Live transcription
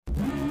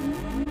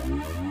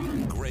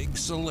Greg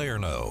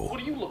Salerno.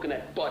 What are you looking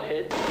at,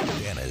 butthead?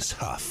 Dennis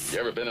Huff. You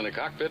ever been in a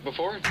cockpit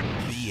before?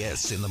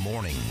 BS in the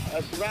morning.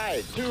 That's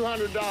right.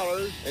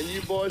 $200, and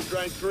you boys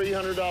drank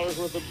 $300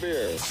 worth of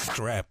beer.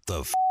 Strap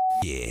the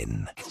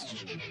in.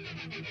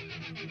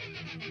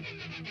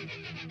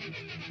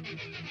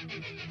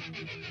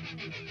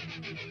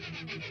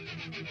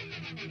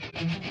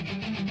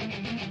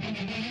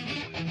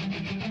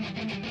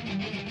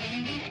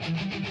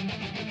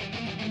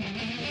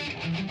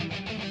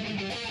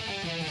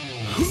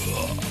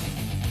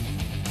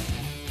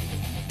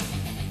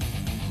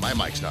 My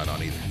mic's not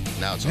on either.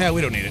 Now it's on. Yeah,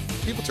 we don't need it.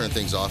 People turn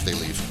things off, they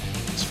leave.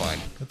 It's fine.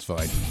 That's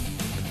fine.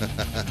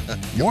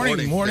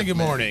 Morning, good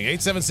morning.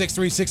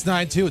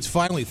 876-3692. It's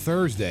finally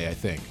Thursday, I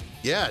think.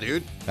 Yeah,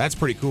 dude. That's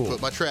pretty cool.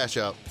 Put my trash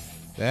out.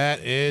 That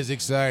is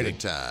exciting.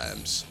 Good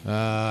times.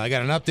 I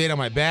got an update on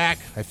my back.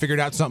 I figured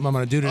out something I'm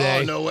going to do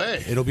today. Oh, no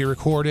way. It'll be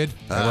recorded.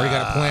 I've already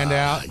got it planned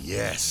out.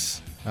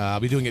 Yes. I'll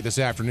be doing it this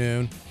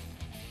afternoon.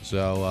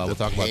 So we'll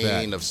talk about that. The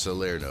pain of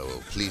Salerno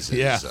pleases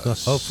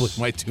us. Hopefully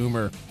my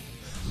tumor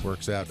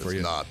works out for you.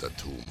 It's not the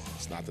tumor.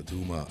 It's not the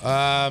tumor.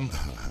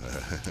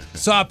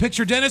 Saw a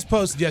picture Dennis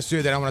posted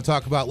yesterday that I want to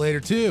talk about later,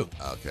 too.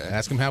 Okay.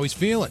 Ask him how he's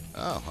feeling.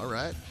 Oh, all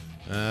right.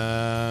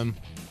 I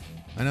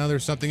know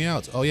there's something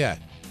else. Oh, yeah.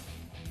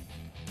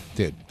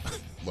 Dude.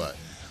 What?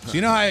 So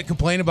you know how I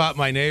complain about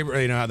my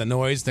neighbor, how the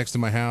noise next to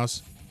my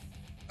house?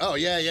 Oh,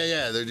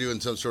 yeah. They're doing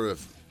some sort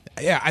of...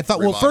 Yeah, I thought,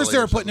 well, first they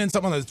were putting in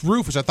something on the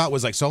roof, which I thought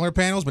was like solar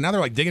panels, but now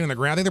they're like digging in the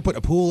ground. I think they're putting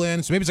a pool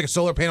in, so maybe it's like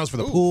solar panels for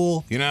the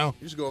pool, You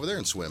just go over there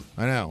and swim.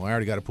 I know. I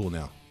already got a pool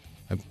now.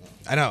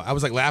 I know. I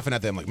was like laughing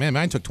at them, like, man,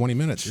 mine took 20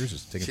 minutes. Yours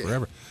is taking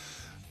forever.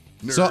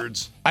 Nerds.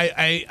 So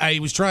I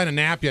was trying to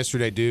nap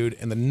yesterday, dude,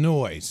 and the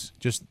noise,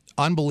 just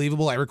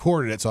unbelievable. I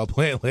recorded it, so I'll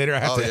play it later. I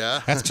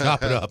have to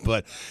chop it up,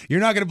 but you're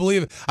not going to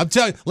believe it. I'm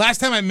telling you, last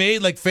time I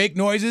made like fake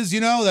noises,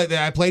 that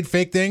I played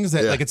fake things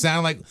that like it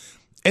sounded like...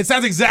 It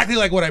sounds exactly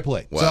like what I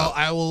play. Wow. So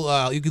I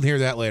will. You can hear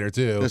that later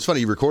too. It's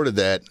funny you recorded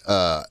that.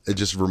 It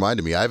just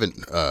reminded me. I haven't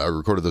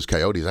recorded those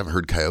coyotes. I haven't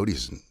heard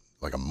coyotes in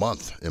like a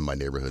month in my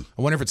neighborhood.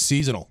 I wonder if it's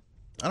seasonal.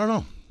 I don't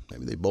know.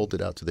 Maybe they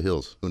bolted out to the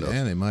hills. Who knows?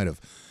 Yeah, they might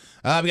have.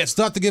 We got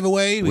stuff to give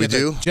away. We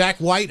do. Jack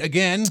White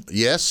again.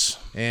 Yes.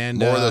 And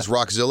more of those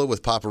Rockzilla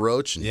with Papa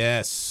Roach. And,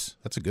 yes,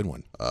 that's a good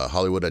one.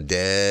 Hollywood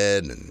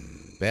Undead and.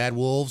 Bad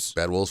Wolves.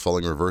 Bad Wolves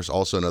Falling Reverse.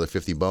 Also another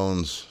 50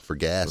 bones for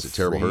gas at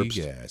Terrible Herbs.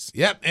 Gas.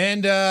 Yep.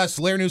 And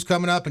Slayer News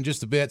coming up in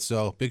just a bit.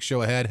 So big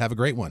show ahead. Have a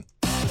great one.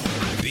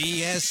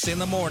 BS in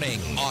the morning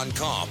on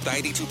Comp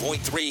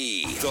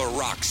 92.3, The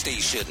Rock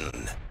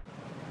Station.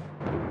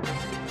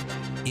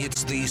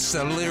 It's the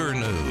Slayer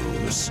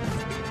News.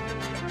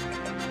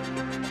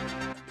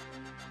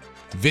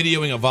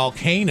 Videoing a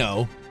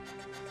volcano,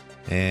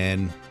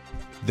 and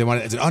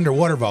it's an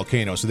underwater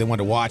volcano, so they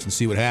wanted to watch and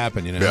see what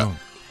happened, Yeah.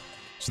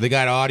 So they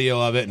got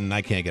audio of it, and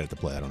I can't get it to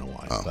play. I don't know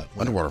why. But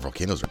underwater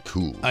volcanoes are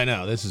cool. I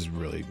know. This is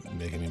really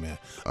making me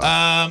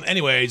mad.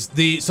 Anyways,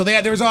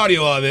 there was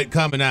audio of it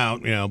coming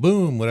out.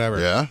 Boom,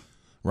 whatever. Yeah.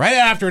 Right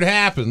after it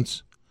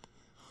happens,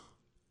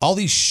 all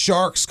these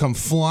sharks come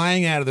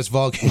flying out of this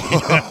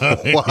volcano.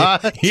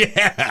 What?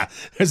 Yeah.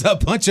 There's a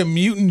bunch of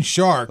mutant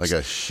sharks.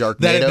 Like a Sharknado?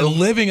 That have been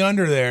living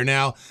under there.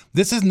 Now,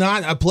 this is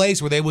not a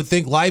place where they would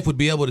think life would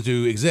be able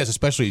to exist,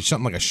 especially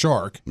something like a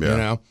shark,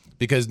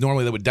 because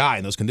normally they would die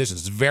in those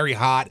conditions. It's very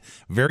hot,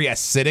 very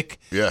acidic,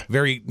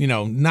 very,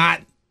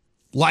 not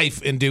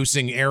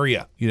life-inducing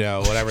area,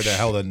 whatever the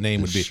hell the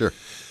name would be. Sure.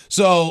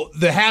 So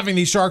having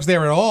these sharks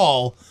there at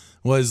all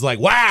was like,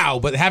 wow,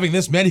 but having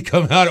this many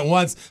come out at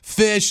once,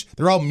 fish,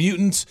 they're all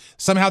mutants.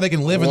 Somehow they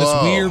can live in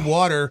this weird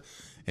water,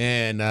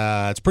 and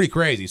it's pretty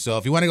crazy. So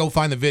if you want to go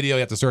find the video,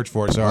 you have to search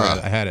for it. Sorry,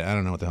 I had it. I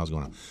don't know what the hell's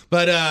going on.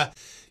 But,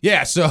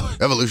 yeah, so...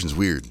 Evolution's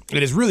weird.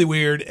 It is really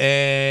weird,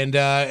 and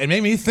it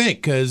made me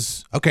think,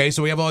 because,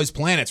 so we have all these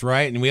planets,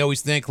 right? And we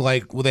always think,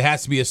 there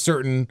has to be a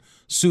certain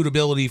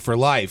suitability for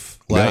life.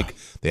 They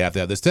have to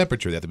have this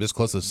temperature, they have to be this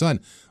close to the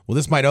sun. Well,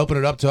 this might open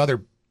it up to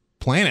other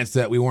planets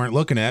that we weren't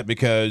looking at,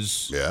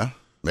 because... Yeah,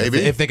 maybe.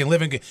 If they can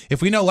live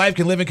if we know life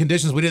can live in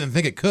conditions we didn't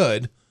think it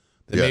could,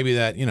 then maybe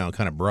that,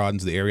 kind of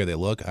broadens the area they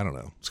look. I don't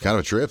know. It's kind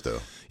of a trip,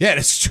 though. Yeah,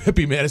 it's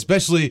trippy, man.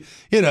 Especially,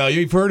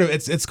 you've heard of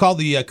it. It's called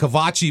the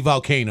Kavachi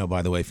volcano,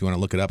 by the way, if you want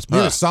to look it up. It's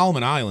near the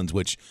Solomon Islands,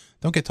 which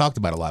don't get talked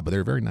about a lot, but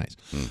they're very nice.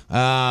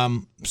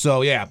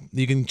 So yeah,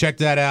 you can check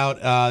that out.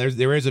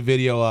 There is a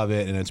video of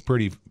it, and it's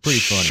pretty funny.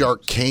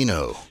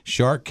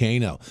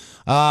 Sharkano.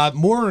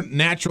 More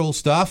natural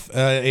stuff.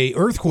 A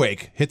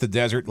earthquake hit the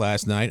desert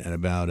last night at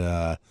about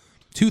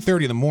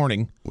 2:30 in the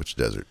morning. Which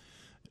desert?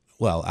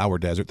 Well, our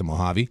desert, the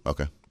Mojave.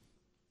 Okay.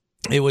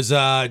 It was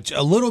a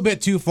little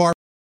bit too far,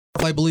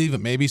 I believe.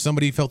 Maybe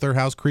somebody felt their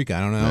house creak. I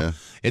don't know. Yeah.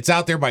 It's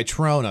out there by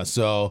Trona,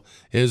 so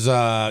is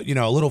a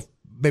little,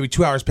 maybe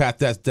 2 hours past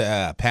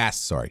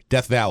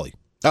Death Valley.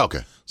 Oh,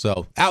 okay.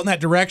 So out in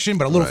that direction,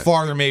 but a little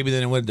farther maybe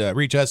than it would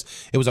reach us.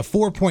 It was a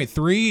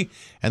 4.3,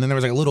 and then there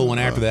was like a little one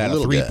after that, a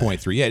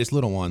 3.3. Yeah, just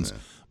little ones. Yeah.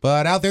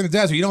 But out there in the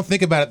desert, you don't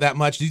think about it that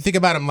much. You think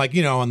about them like,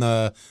 on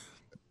the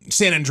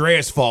San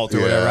Andreas fault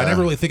or whatever. I Yeah.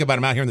 never really think about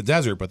them out here in the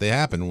desert, but they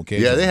happen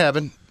occasionally. Yeah, they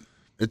happen.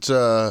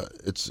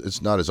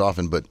 It's not as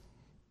often, but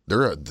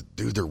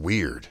they're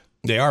weird.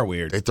 They are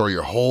weird. They throw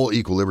your whole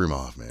equilibrium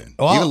off, man.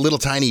 Well, Even little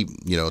tiny,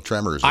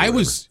 tremors.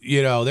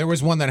 there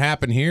was one that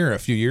happened here a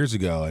few years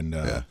ago, and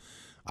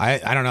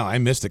I don't know, I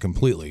missed it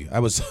completely. I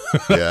was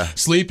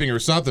sleeping or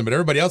something, but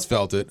everybody else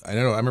felt it. I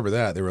remember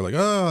that. They were like,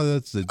 "Oh,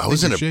 I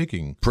was in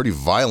shaking." Pretty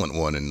violent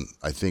one, and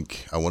I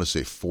want to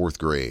say 4th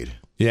grade.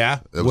 Yeah,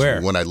 that was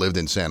where? When I lived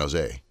in San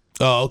Jose.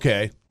 Oh,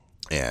 okay.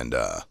 And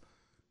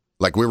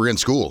we were in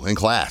school, in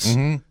class,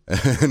 and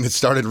it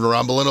started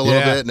rumbling a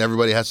little bit, and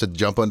everybody has to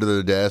jump under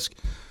their desk.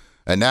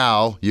 And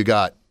now you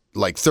got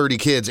like 30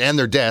 kids and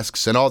their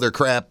desks and all their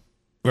crap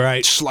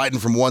sliding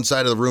from one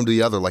side of the room to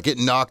the other. Like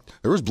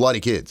there was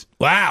bloody kids.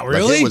 Wow,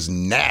 really? Like it was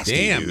nasty,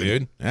 Damn,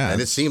 dude. Yeah.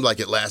 And it seemed like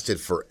it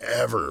lasted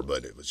forever,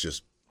 but it was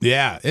just...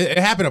 Yeah, it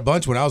happened a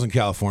bunch when I was in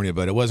California,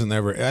 but it wasn't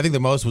ever... I think the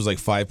most was like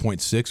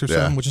 5.6 or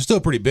something, which is still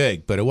pretty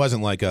big, but it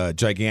wasn't like a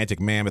gigantic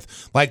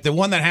mammoth. Like the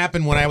one that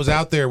happened when I was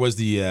out there was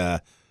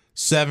the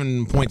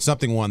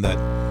 7-point-something one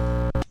that...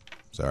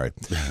 Sorry.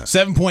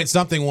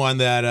 7-point-something one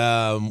that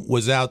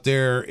was out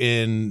there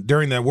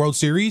during the World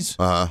Series.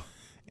 Uh-huh.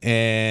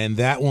 And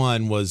that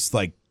one was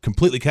like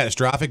completely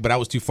catastrophic, but I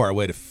was too far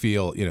away to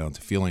feel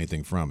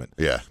anything from it.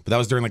 Yeah. But that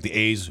was during like the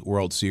A's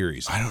World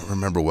Series. I don't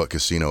remember what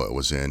casino it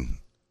was in,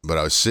 but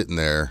I was sitting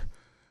there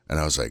and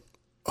I was like,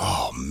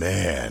 oh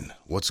man,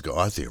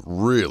 I think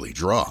really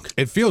drunk.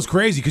 It feels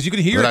crazy because you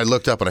can hear and it. I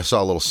looked up and I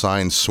saw a little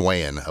sign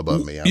swaying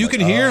above me. You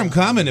can hear them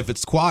coming if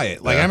it's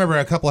quiet. Like I remember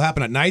a couple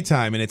happened at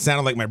nighttime and it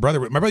sounded like my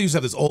brother used to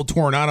have this old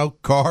Toronado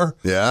car.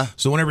 Yeah.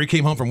 So whenever he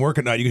came home from work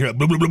at night, you could hear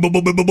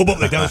like,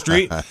 like down the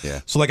street.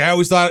 Yeah. So like I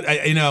always thought,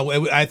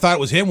 I thought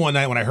it was him one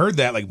night when I heard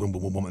that like boom,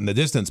 boom, boom, boom in the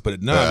distance, but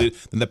dude,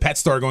 then the pets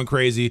started going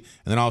crazy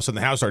and then all of a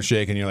sudden the house started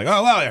shaking. And you're like,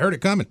 oh wow, I heard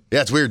it coming.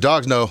 Yeah, it's weird.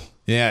 Dogs know.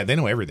 Yeah, they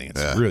know everything.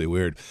 It's really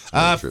weird.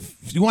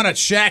 If you want at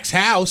Shaq's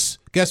house,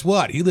 guess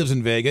what? He lives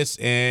in Vegas,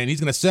 and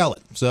he's going to sell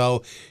it.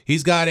 So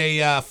he's got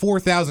a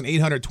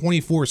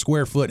 4,824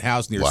 square foot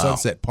house near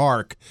Sunset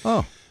Park,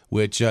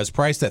 which is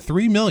priced at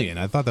 $3 million.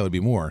 I thought that would be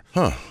more.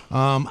 Huh?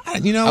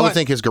 I would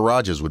think his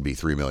garages would be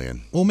 $3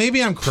 million. Well,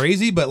 maybe I'm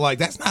crazy, but like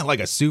that's not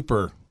like a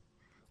super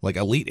like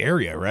elite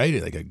area,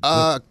 right? Like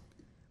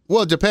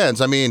well, it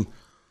depends. I mean.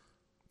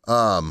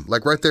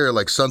 Like right there,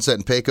 like Sunset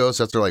and Pecos,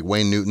 that's where like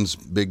Wayne Newton's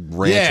big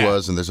ranch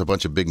was, and there's a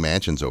bunch of big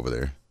mansions over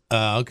there.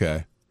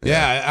 Okay.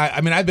 Yeah,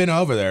 I mean, I've been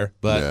over there,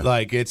 but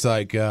like it's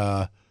like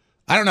I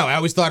don't know. I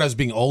always thought I was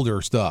being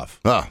older stuff.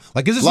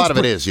 Like a lot of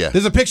it is, yeah.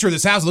 There's a picture of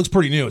this house. It looks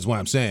pretty new, is what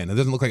I'm saying. It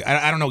doesn't look like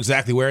I don't know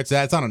exactly where it's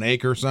at. It's on an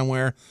acre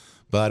somewhere,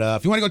 but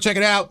if you want to go check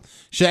it out,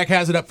 Shaq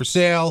has it up for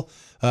sale.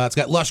 It's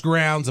got lush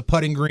grounds, a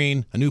putting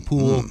green, a new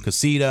pool,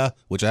 casita,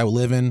 which I will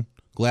live in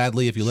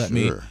gladly if you let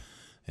me.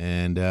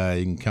 And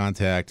you can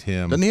contact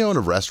him. Doesn't he own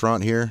a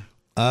restaurant here?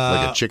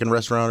 Like a chicken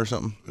restaurant or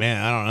something?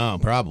 Man, I don't know.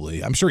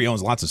 Probably. I'm sure he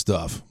owns lots of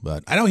stuff.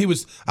 But I know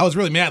I was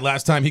really mad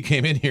last time he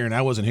came in here and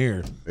I wasn't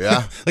here.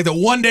 Yeah? Like the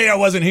one day I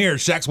wasn't here,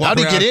 Shaq's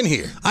walking around. How'd he get in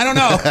here? I don't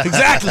know.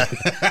 Exactly.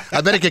 I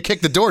bet he could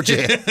kick the door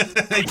jam.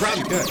 He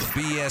probably could.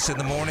 BS in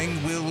the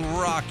morning will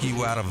rock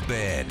you out of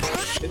bed.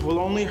 It will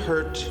only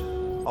hurt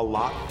a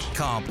lot.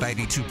 Comp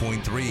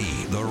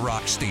 92.3, the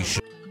Rock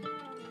Station.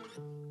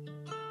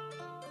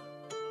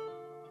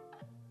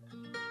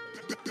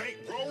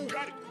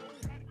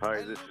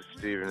 Hi, this is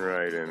Stephen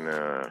Wright,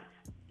 and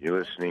you're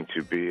listening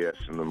to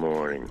BS in the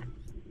morning.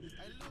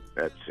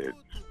 That's it.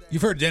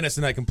 You've heard Dennis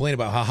and I complain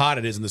about how hot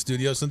it is in the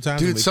studio sometimes.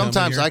 Dude,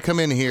 sometimes I come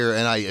in here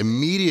and I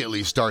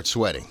immediately start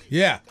sweating.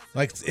 Yeah,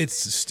 like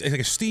it's like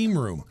a steam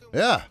room.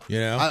 Yeah.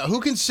 You know?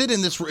 Who can sit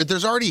in this?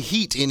 There's already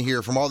heat in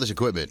here from all this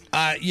equipment.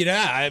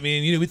 I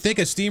mean, we'd think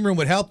a steam room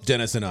would help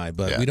Dennis and I,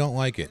 but we don't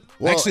like it.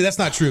 Well, actually, that's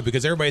not true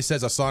because everybody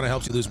says a sauna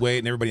helps you lose weight,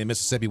 and everybody in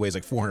Mississippi weighs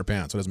like 400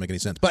 pounds, so it doesn't make any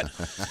sense. But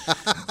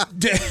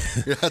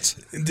that's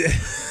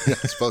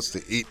supposed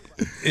to eat.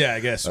 Yeah, I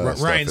guess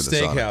Ryan's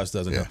Steakhouse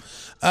doesn't know.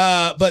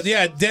 But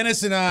yeah,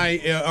 Dennis and I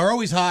are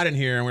always hot in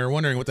here, and we were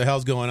wondering what the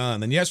hell's going on.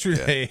 Then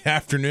yesterday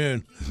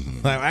afternoon,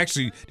 I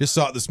actually just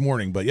saw it this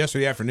morning, but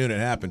yesterday afternoon it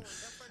happened.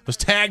 I was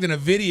tagged in a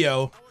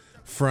video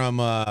from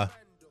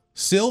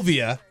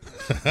Sylvia,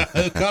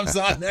 who comes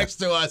on next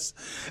to us,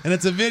 and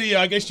it's a video.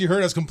 I guess you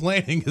heard us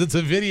complaining because it's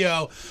a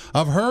video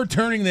of her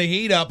turning the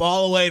heat up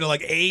all the way to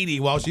like 80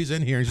 while she's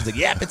in here, and she's like,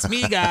 "Yep, it's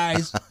me,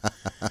 guys."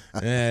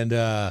 And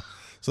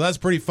so that's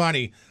pretty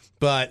funny.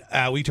 But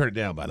we turned it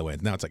down, by the way.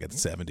 Now it's like at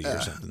 70 or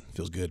something.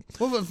 Feels good.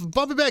 Well,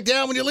 bump it back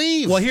down when you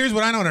leave. Well, here's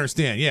what I don't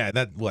understand. Yeah,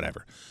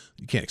 whatever.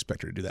 You can't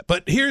expect her to do that.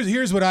 But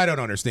here's what I don't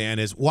understand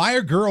is why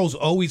are girls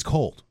always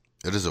cold?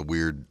 It is a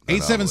weird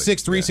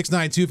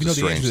 876-3692 if you know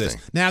the answer to this.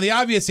 Thing. Now, the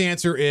obvious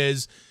answer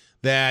is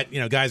that,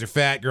 guys are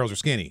fat, girls are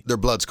skinny. Their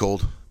blood's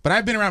cold. But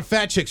I've been around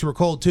fat chicks who are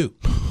cold, too.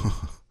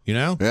 You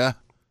know? Yeah.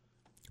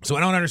 So I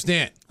don't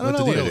understand. I don't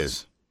know what it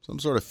is. Some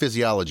sort of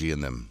physiology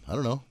in them. I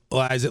don't know.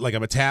 Well, is it like a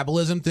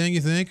metabolism thing,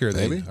 you think? Or are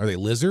they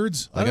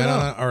lizards? Like, I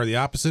don't know. Or the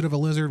opposite of a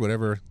lizard?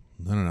 Whatever.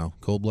 I don't know.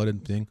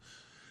 Cold-blooded thing?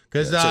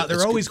 Because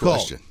they're always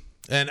cold.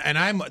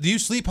 And do you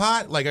sleep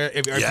hot? Like,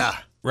 Yeah.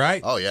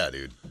 Right? Oh, yeah,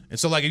 dude. And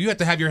so, like, if you have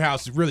to have your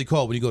house really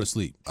cold when you go to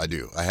sleep. I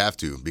do. I have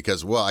to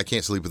because, well, I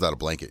can't sleep without a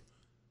blanket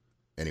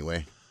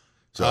anyway.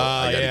 So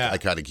I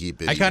kind of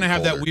keep it. I kind of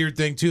have that weird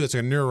thing, too. That's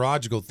a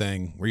neurological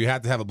thing where you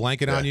have to have a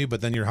blanket on you,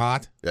 but then you're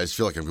hot. Yeah, I just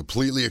feel like I'm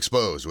completely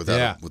exposed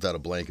without a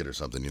blanket or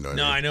something. You know what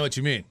I mean? I know what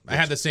you mean. I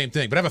have the same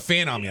thing, but I have a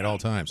fan on me at all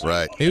times.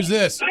 Right. Hey, who's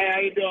this? Hey, how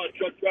you doing?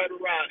 Truck driver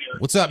Ron here.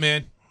 What's up,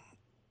 man?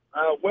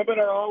 Women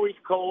are always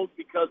cold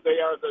because they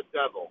are the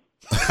devil.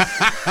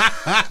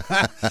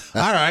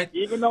 All right.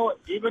 Even though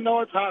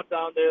it's hot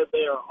down there,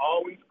 they are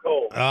always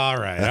cold. All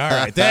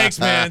right. Thanks,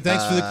 man.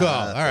 Thanks for the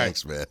call. All right.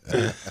 Thanks, man.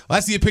 Well,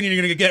 that's the opinion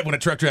you're going to get when a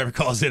truck driver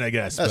calls in, I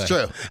guess. That's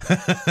true.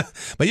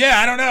 But yeah,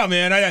 I don't know,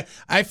 man.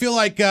 I feel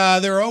like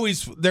they're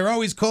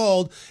always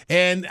cold,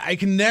 and I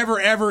can never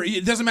ever.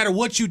 It doesn't matter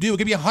what you do. It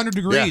could be 100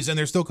 degrees, and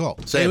they're still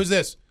cold. Same. Hey, who's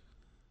this?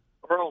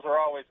 Girls are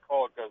always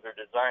cold because they're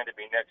designed to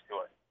be next to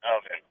an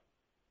oven.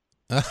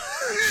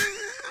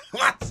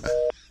 What?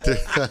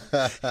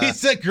 He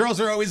said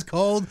girls are always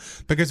cold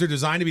because they're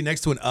designed to be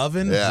next to an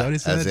oven? Yeah, Is that what he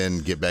said? as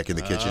in get back in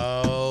the kitchen.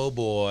 Oh,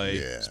 boy.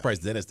 Yeah.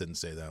 Surprised Dennis didn't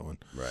say that one.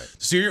 Right.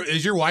 So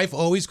is your wife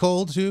always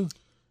cold, too?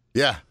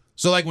 Yeah.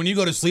 So, like, when you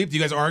go to sleep, do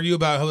you guys argue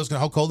about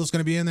how cold it's going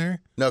to be in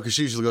there? No, because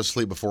she usually goes to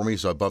sleep before me,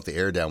 so I bump the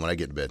air down when I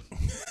get to bed.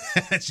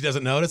 She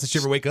doesn't notice? Does she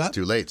ever wake up?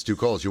 Too late. It's too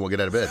cold. She won't get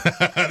out of bed.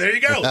 There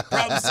you go.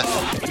 Problem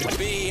solved.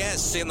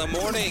 BS in the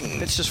morning.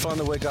 It's just fun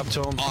to wake up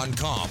to them. On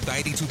Comp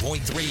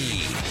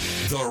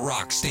 92.3, The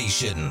Rock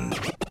Station.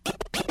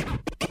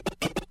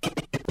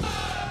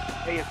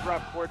 Hey, it's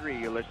Rob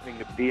Corddry. You're listening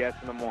to BS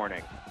in the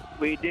morning.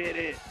 We did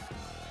it.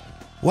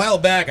 A while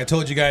back, I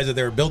told you guys that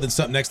they were building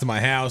something next to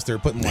my house. They were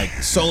putting, like,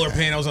 solar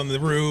panels on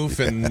the roof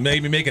and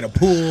maybe making a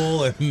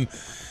pool. And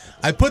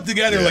I put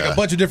together, like, a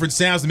bunch of different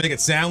sounds to make it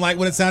sound like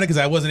what it sounded because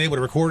I wasn't able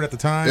to record it at the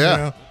time. Yeah. You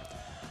know?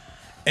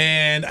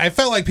 And I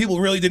felt like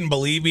people really didn't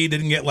believe me.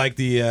 Didn't get, like,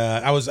 the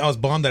I was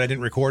bummed that I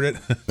didn't record it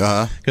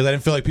because I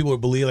didn't feel like people would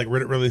believe, like,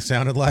 what it really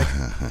sounded like.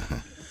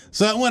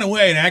 So it went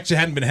away, and it actually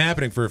hadn't been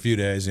happening for a few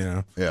days, you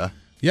know. Yeah.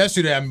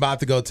 Yesterday, I'm about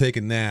to go take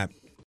a nap.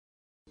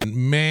 And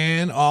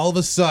man, all of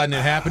a sudden,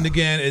 it happened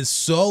again. It's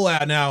so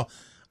loud. Now,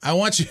 I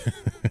want you.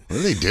 What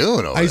are they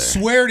doing over there? I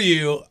swear to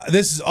you,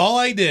 this is all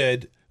I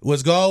did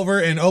was go over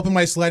and open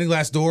my sliding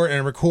glass door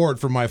and record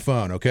from my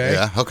phone, okay?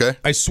 Yeah, okay.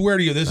 I swear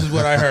to you, this is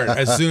what I heard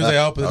as soon as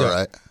I opened the door. All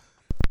right.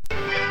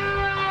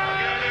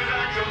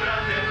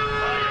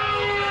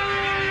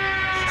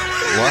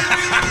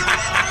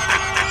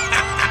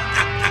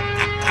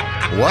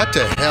 What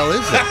the hell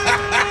is that?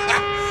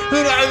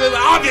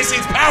 Obviously,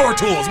 it's power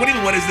tools. What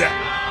is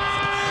that?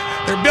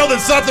 They're building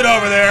something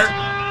over there.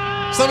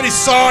 Somebody's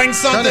sawing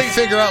something. Trying to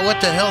figure out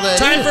what the hell that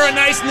Time is. for a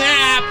nice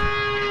nap.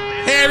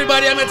 Hey,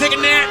 everybody, I'm going to take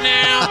a nap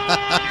now.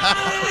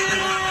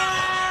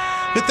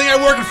 Good thing I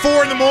work at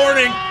 4 in the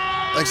morning.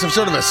 Like some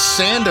sort of a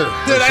sander.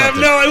 Dude, I have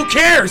who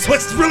cares?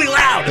 What's really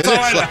loud? That's all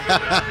I know.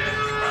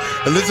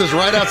 And this is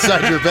right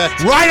outside your bed.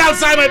 Right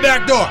outside my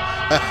back door.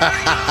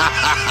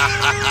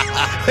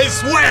 I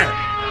swear.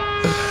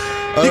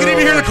 You can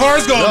even hear the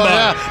cars going by.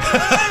 Yeah.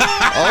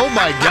 Oh,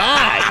 my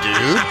God,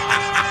 dude.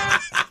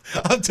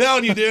 I'm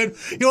telling you, dude.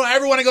 You don't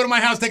ever want to go to my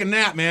house take a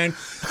nap, man.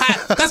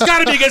 That's got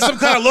to be against some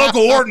kind of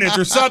local ordinance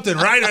or something,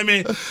 right? I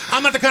mean,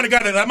 I'm not the kind of guy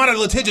I'm not a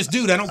litigious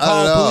dude. I don't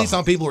call police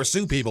on people or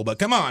sue people, but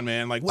come on,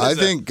 man. Like, what is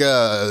I think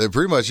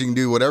pretty much you can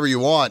do whatever you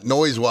want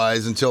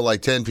noise-wise until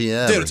like 10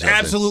 p.m. Dude, it's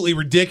absolutely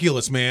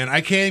ridiculous, man.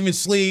 I can't even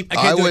sleep.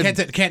 I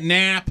can't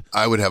nap.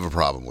 I would have a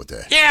problem with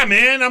that. Yeah,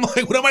 man. I'm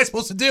like, what am I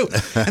supposed to do?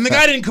 And the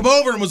guy didn't come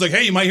over and was like,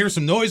 hey, you might hear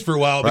some noise for a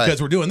while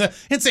because we're doing that.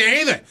 He didn't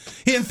say anything.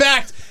 In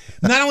fact,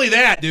 not only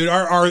that, dude,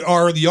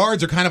 our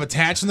yards are kind of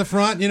attached in the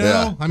front, you know?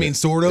 Yeah. I mean,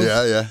 sort of.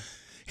 Yeah, yeah.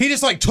 He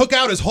just like took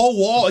out his whole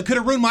wall. It could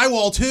have ruined my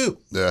wall too.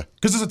 Yeah.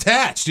 Because it's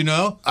attached, you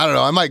know? I don't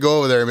know. I might go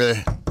over there and be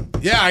like,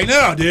 yeah, I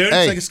know, dude.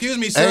 Hey, it's like, excuse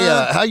me, sir. Hey,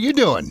 how you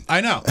doing?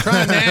 I know.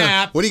 Trying to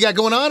nap. What do you got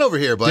going on over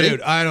here, buddy?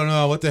 Dude, I don't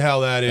know what the hell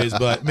that is,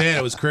 but man,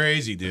 it was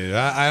crazy, dude.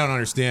 I don't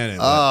understand it.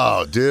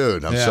 Oh,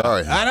 dude, I'm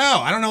sorry. I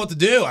know. I don't know what to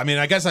do. I mean,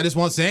 I guess I just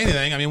won't say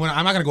anything. I mean,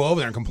 I'm not going to go over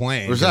there and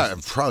complain. There's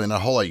probably not a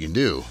whole lot you can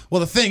do. Well,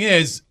 the thing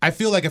is, I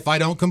feel like if I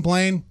don't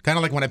complain, kind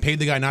of like when I paid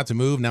the guy not to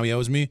move, now he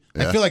owes me.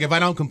 Yeah. I feel like if I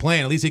don't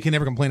complain, at least he can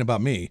never complain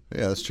about me.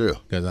 Yeah, that's true.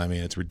 Because, I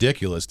mean, it's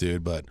ridiculous,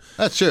 dude, but...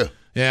 That's true.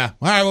 Yeah.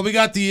 All right, well, we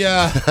got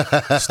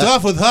the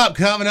stuff with Hup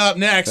coming up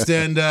next,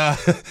 and I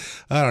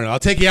don't know. I'll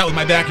take you out with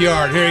my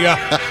backyard. Here you go.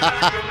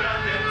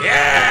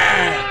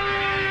 Yeah!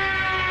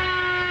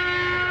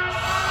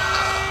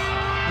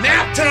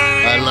 Nap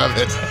time! I love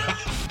it.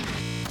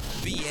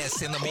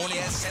 BS in the morning.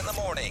 BS in the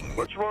morning.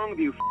 What's wrong with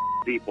you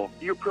people?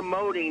 You're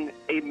promoting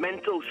a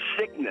mental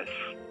sickness.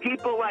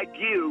 People like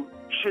you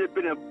should have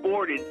been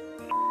aborted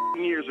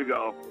years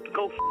ago.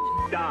 Go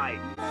die.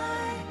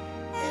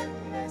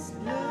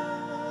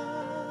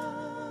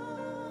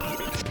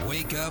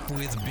 Wake up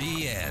with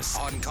BS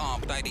on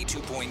Comp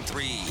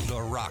 92.3,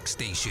 The Rock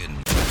Station.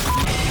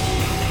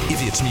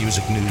 If it's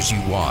music news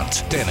you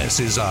want, Dennis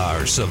is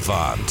our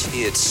savant.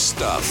 It's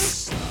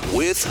Stuff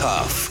with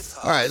Huff.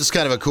 All right, this is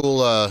kind of a cool,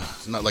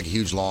 not like a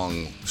huge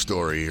long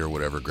story or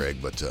whatever, Greg,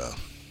 but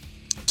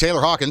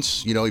Taylor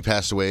Hawkins, you know, he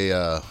passed away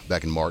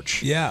back in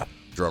March. Yeah.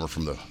 Drummer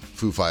from the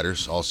Foo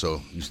Fighters,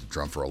 also used to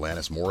drum for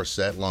Alanis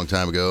Morissette a long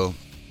time ago.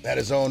 Had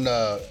his own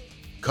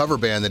cover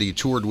band that he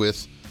toured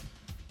with,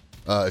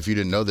 if you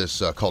didn't know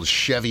this, called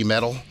Chevy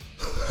Metal.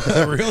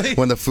 Really?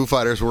 When the Foo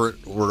Fighters were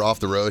off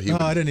the road.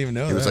 I didn't even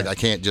know He was like, I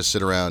can't just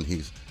sit around.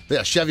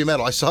 Chevy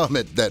Metal. I saw him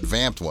at that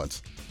Vamped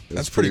once.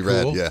 That's pretty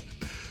rad, cool. yeah.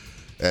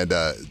 And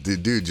the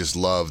dude just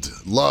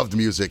loved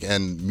music,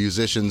 and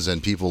musicians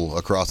and people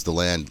across the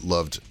land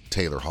loved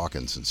Taylor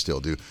Hawkins and still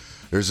do.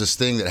 There's this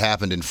thing that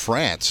happened in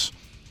France.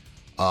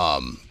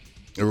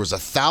 There was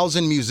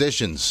 1,000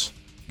 musicians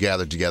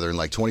gathered together in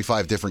like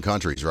 25 different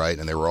countries, right?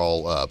 And they were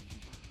all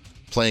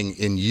playing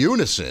in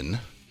unison,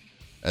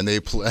 and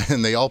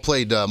they all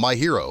played My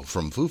Hero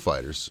from Foo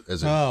Fighters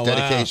as a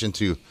dedication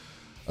to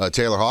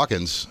Taylor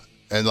Hawkins.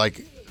 And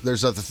like,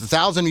 there's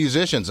 1,000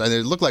 musicians, and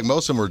it looked like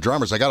most of them were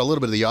drummers. I got a little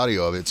bit of the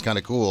audio of it. It's kind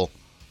of cool.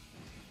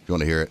 If you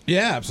want to hear it.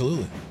 Yeah,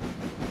 absolutely.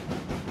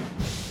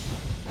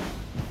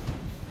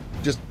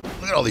 Just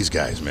look at all these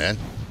guys, man.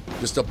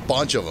 Just a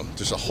bunch of them.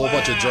 Just a whole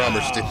bunch of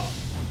drummers.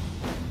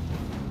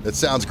 That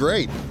sounds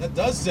great. That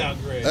does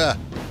sound great. Yeah.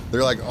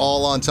 They're like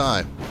all on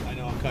time. I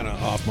know, I'm kind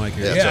of off mic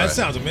here. Yeah, Yeah, right. that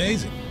sounds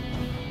amazing.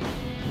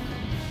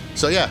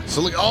 So yeah,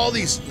 so look, all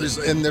these,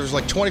 there's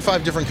like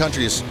 25 different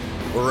countries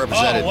were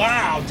represented. Oh,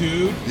 wow,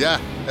 dude.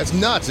 Yeah, that's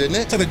nuts, isn't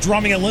it? It's like the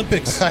drumming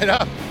Olympics. I know.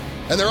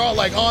 And they're all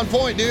like on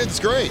point, dude. It's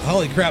great.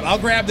 Holy crap. I'll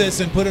grab this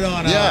and put it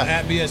on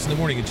at BS in the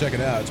morning and check it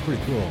out. It's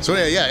pretty cool. So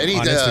yeah, any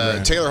On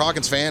Instagram. Taylor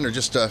Hawkins fan or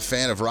just a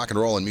fan of rock and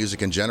roll and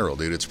music in general,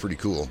 dude, it's pretty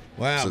cool.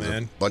 Wow, so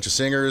man. A bunch of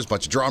singers,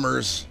 bunch of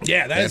drummers.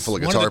 Yeah, that's handful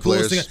of one guitar of the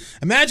coolest players. things.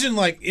 Imagine,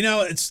 like, you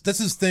know, this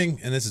is thing,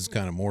 and this is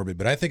kind of morbid,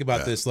 but I think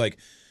about this, like,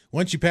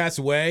 once you pass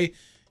away,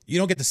 you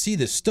don't get to see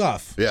this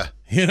stuff. Yeah.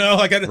 You know,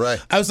 like, Right.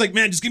 I was like,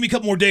 man, just give me a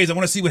couple more days. I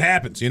want to see what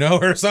happens, you know,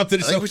 or something.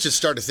 I think we should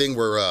start a thing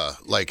where,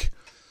 like,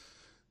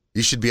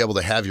 you should be able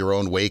to have your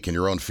own wake and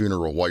your own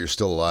funeral while you're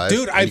still alive.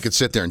 Dude, and you could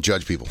sit there and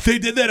judge people. They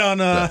did that on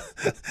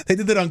they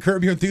did that on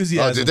Curb Your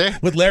Enthusiasm. Oh, did they?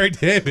 With Larry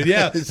David.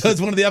 Yeah, that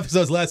was one of the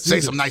episodes last season.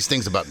 Say some nice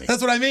things about me.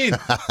 That's what I mean.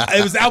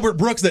 It was Albert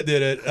Brooks that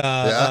did it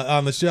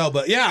on the show.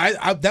 But yeah,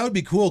 I that would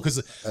be cool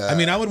because I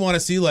mean, I would want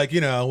to see, like,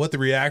 you know, what the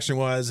reaction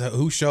was,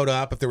 who showed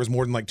up, if there was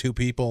more than like 2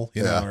 people,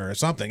 you know, or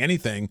something,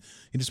 anything.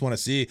 You just want to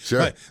see. Sure.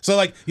 But, so,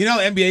 like, you know,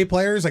 NBA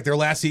players, like their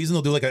last season,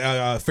 they'll do like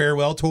a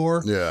farewell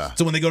tour. Yeah.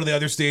 So when they go to the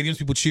other stadiums,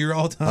 people cheer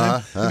all the time.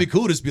 It'd be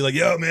cool to just be like,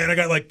 yo, man, I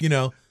got, like, you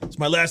know, it's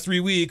my last 3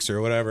 weeks or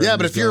whatever. Yeah, And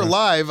but just if you're go,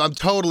 alive, I'm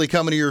totally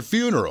coming to your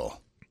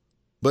funeral.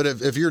 But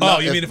if you're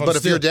not, you mean if I'm but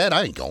if still- you're dead,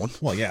 I ain't going.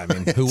 Well, yeah, I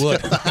mean, who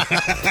would?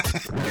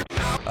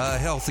 A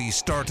healthy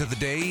start to the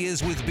day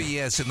is with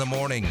BS in the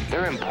morning.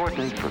 They're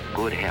important for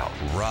good health.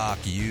 Rock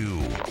you.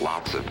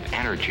 Lots of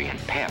energy and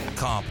pep.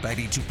 Comp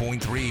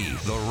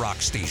 92.3, the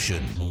rock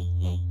station.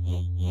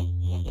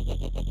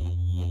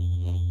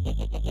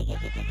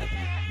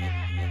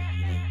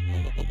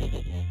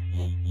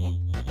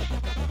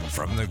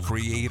 From the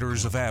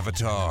creators of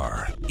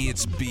Avatar,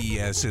 it's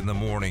BS in the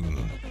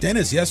morning.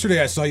 Dennis,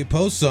 yesterday I saw you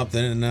post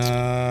something, and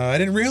I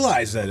didn't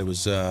realize that it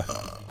was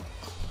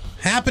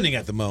happening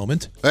at the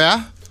moment.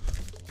 Yeah?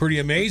 Pretty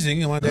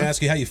amazing. I wanted to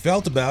ask you how you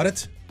felt about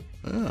it.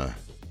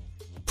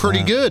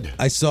 Pretty good.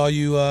 I saw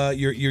you.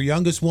 Your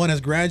youngest one has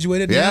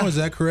graduated now. Is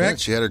that Yeah, correct?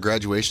 she had her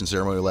graduation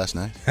ceremony last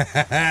night.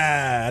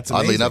 That's amazing.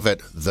 Oddly enough,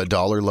 at the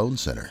Dollar Loan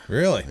Center.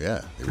 Really?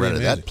 Yeah, they Pretty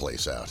rented amazing. that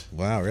place out,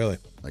 Wow, really?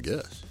 I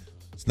guess.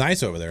 It's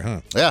nice over there,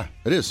 huh? Yeah,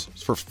 it is.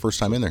 It's for first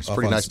time in there. It's a Off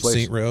pretty on nice place.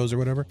 St. Rose or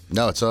whatever.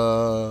 No, it's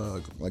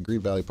like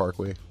Green Valley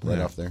Parkway, right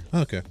off there.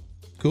 Okay,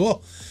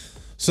 cool.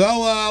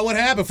 So what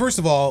happened? First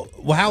of all,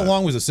 how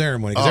long was the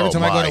ceremony? Because every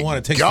time I go to one,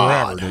 it takes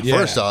forever. Dude. Yeah.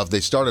 First off, they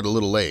started a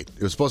little late.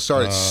 It was supposed to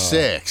start at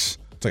 6.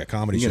 It's like a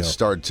comedy You show. didn't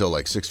start till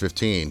like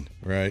 6:15.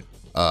 Right.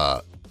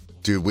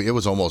 Dude, it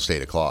was almost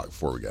 8 o'clock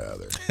before we got out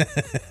of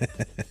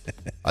there.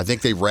 I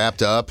think they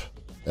wrapped up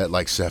at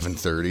like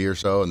 7:30 or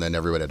so, and then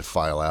everybody had to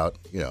file out.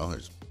 You know,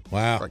 there's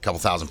Wow. a couple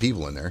thousand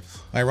people in there.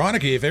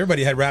 Ironically, if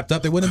everybody had wrapped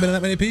up, there wouldn't have been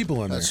that many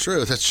people in there. That's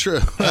true. That's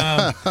true.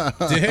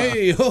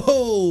 Hey,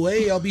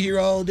 hey, I'll be here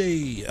all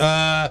day.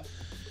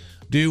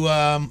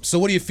 So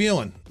what are you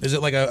feeling? Is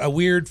it like a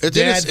weird dad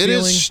It feeling?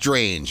 is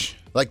strange.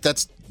 Like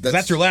that's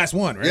your last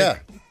one, right?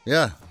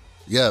 Yeah.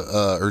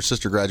 Her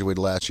sister graduated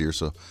last year,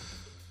 so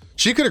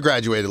she could have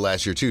graduated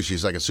last year too.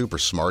 She's like a super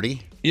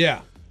smarty.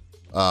 Yeah.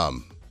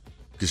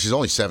 Because she's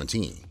only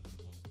 17.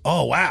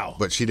 Oh, wow.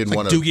 But she didn't It's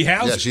want like to. Doogie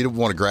Howser. Yeah, she didn't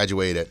want to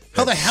graduate at.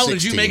 How the at hell did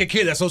you 16. make a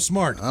kid that's so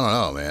smart? I don't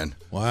know, man.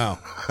 Wow.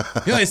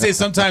 You know, they say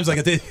sometimes,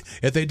 like,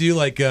 if they do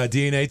like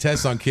DNA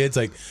tests on kids,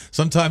 like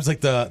sometimes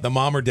like the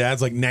mom or dad's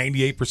like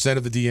 98%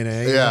 of the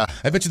DNA. you Yeah, know?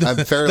 I bet you. I'm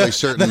fairly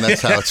certain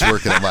that's how it's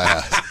working at my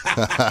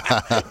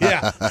house.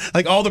 Yeah,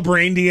 like all the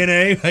brain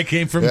DNA that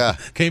came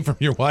from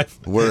your wife.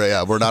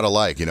 We're not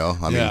alike, you know.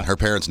 I mean, Yeah. her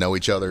parents know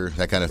each other,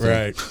 that kind of thing.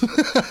 Right.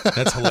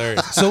 That's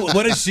hilarious. So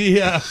what does she?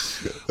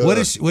 What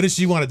does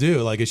she want to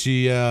do? Like, is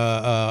she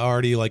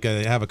already like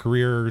have a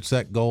career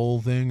set goal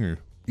thing or?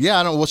 Yeah,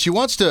 I don't. Well, she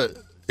wants to.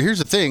 here's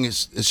the thing: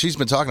 is she's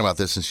been talking about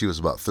this since she was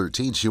about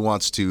 13. She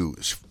wants to,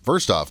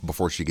 first off,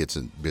 before she gets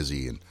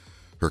busy in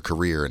her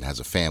career and has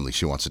a family,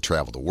 she wants to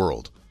travel the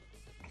world.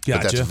 Gotcha.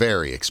 But that's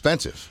very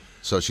expensive.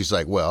 So she's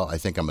like, well, I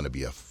think I'm going to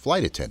be a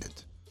flight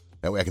attendant.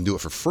 That way I can do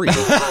it for free.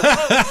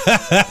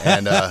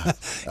 And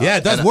yeah,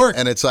 it does work.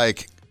 And it's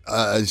like,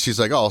 she's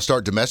like, oh, I'll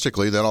start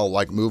domestically, then I'll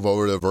like move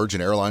over to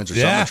Virgin Airlines or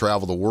something and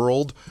travel the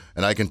world,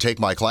 and I can take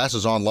my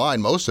classes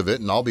online, most of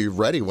it, and I'll be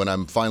ready when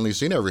I'm finally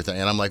seen everything.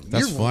 And I'm like,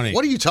 that's funny.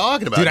 What are you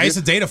talking about? Dude, I used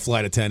to date a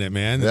flight attendant,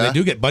 man. Yeah. They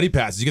do get buddy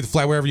passes. You get to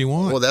fly wherever you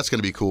want. Well, that's going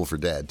to be cool for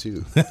Dad,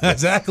 too.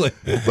 Exactly.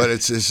 But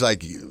it's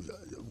like,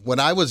 when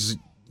I was,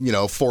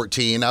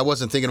 14, I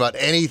wasn't thinking about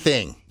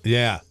anything.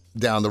 Yeah.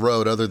 Down the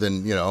road other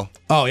than,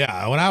 Oh,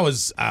 yeah. When I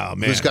was, man.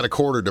 Who's got a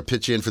quarter to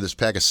pitch in for this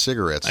pack of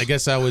cigarettes? I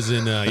guess I was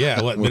in,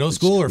 middle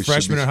school or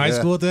freshman or high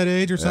school at that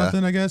age or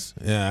something, I guess.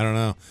 Yeah, I don't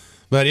know.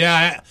 But,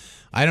 yeah,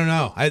 I don't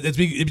know.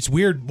 It's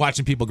weird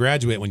watching people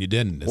graduate when you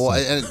didn't.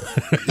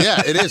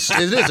 It is.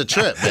 It is a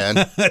trip,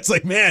 man. It's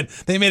like, man,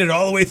 they made it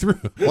all the way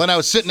through. When I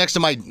was sitting next to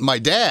my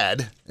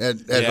dad at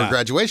her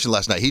graduation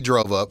last night, he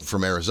drove up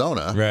from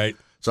Arizona. Right.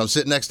 So I'm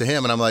sitting next to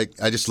him, and I'm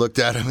like, I just looked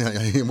at him,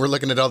 and we're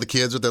looking at all the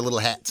kids with their little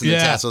hats and the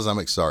tassels. I'm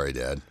like, sorry,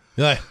 Dad.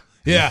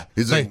 Yeah.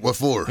 He's like, what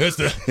for? It's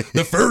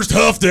the first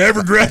huff to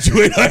ever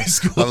graduate high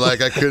school. I'm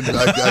like, I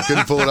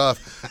couldn't pull it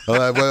off. I'm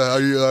like,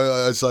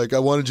 well, it's like, I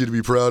wanted you to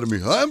be proud of me.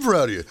 I'm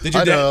proud of you.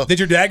 Did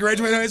your dad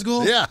graduate high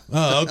school? Yeah.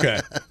 Oh, okay.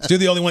 So you're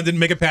the only one that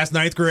didn't make it past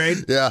 9th grade?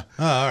 Yeah.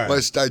 Oh, all right.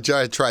 But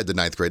I tried the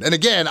 9th grade. And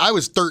again, I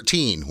was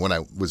 13 when I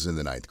was in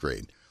the 9th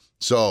grade.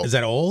 So is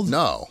that old?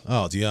 No.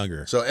 Oh, it's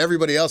younger. So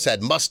everybody else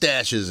had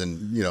mustaches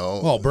and,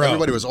 oh, bro.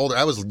 Everybody was older.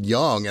 I was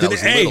young and I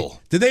was little.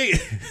 Did they, a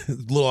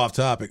little off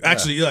topic.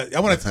 Actually,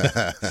 I want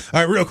to, all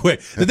right, real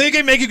quick. Did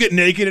they make you get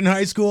naked in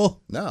high school?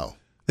 No.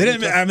 They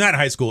didn't, I'm not in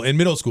high school, in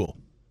middle school.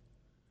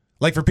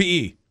 Like for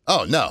PE.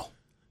 Oh, no.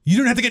 You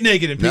don't have to get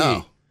naked in PE.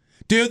 No.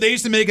 Dude, they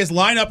used to make us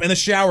line up in the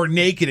shower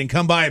naked and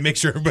come by and make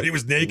sure everybody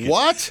was naked.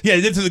 What? Yeah,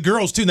 they did to the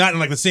girls too, not in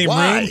like the same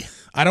Why? room.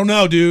 I don't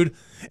know, dude.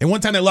 And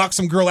one time they locked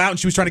some girl out and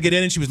she was trying to get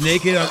in and she was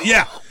naked.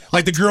 Yeah.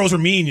 Like the girls were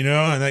mean,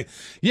 And like,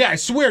 yeah, I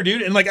swear,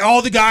 dude. And like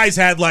all the guys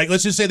had like,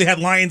 let's just say they had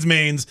lion's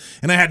manes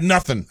and I had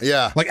nothing.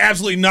 Yeah. Like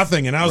absolutely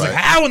nothing. And I was like,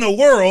 how in the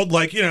world?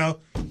 Like, Yeah.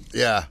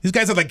 These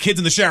guys had like kids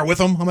in the shower with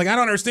them. I'm like, I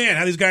don't understand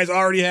how these guys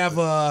already have.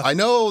 I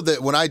know that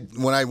when I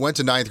went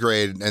to 9th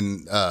grade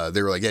and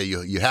they were like, yeah,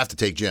 you have to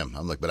take gym.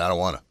 I'm like, but I don't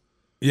want to.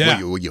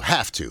 Yeah. Well, you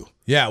have to.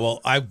 Yeah.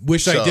 Well, I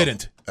wish I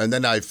didn't. And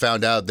then I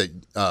found out that,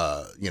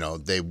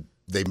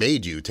 they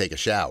made you take a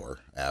shower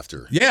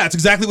after. Yeah, that's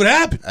exactly what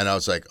happened. And I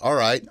was like, all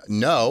right,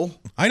 no.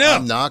 I know.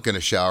 I'm not going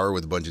to shower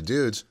with a bunch of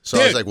dudes. So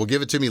I was like, well,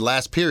 give it to me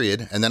last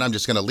period, and then I'm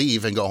just going to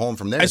leave and go home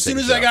from there. As soon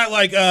as I got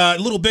like a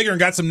little bigger and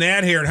got some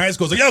nad hair in high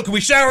school, I was like, yo, can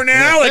we shower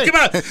now? Like,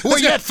 come on. Where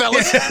you at,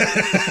 fellas?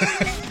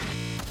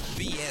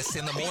 BS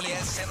in the morning.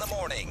 BS in the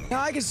morning.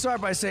 Now, I can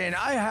start by saying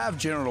I have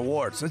genital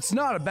warts. It's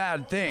not a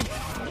bad thing.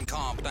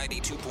 Comp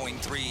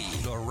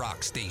 92.3, the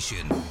Rock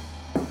Station.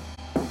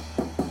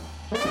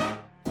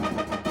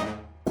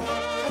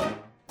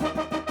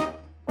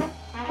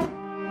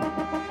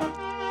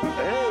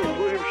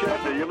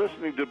 You're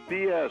listening to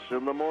BS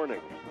in the morning.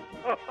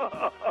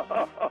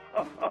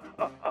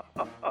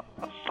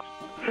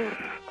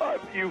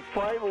 You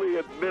finally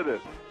admit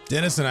it.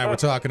 Dennis and I were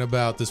talking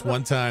about this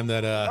one time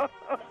that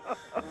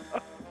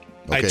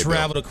I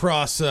traveled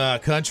across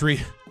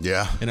country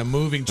in a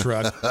moving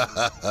truck.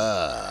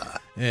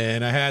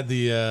 And I had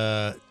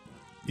the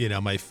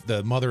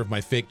mother of my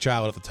fake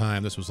child at the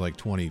time. This was like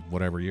 20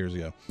 whatever years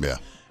ago. Yeah.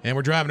 And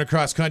we're driving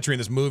across country in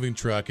this moving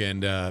truck,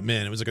 and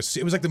man, it was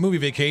like the movie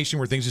Vacation,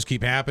 where things just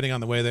keep happening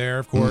on the way there.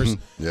 Of course,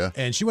 Yeah.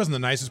 And she wasn't the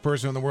nicest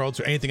person in the world,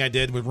 so anything I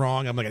did was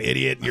wrong. I'm like an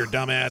idiot. You're a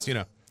dumbass,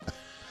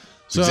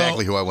 So,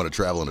 exactly who I want to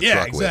travel in a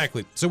truck with. Yeah,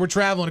 exactly. So we're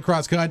traveling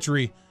across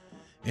country,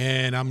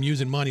 and I'm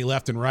using money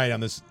left and right on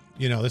this.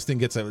 This thing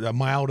gets a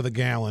mile to the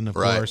gallon, of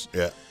course.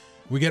 Yeah.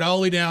 We get all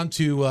the way down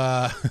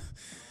to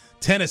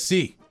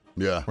Tennessee.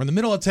 Yeah. We're in the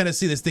middle of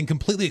Tennessee. This thing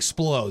completely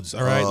explodes.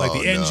 All right. Like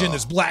the engine,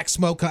 there's black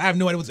smoke. I have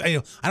no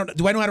idea.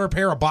 Do I know how to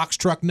repair a box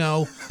truck?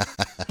 No.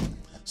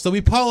 So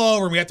we pull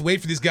over and we have to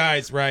wait for these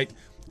guys, right?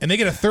 And they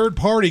get a third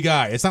party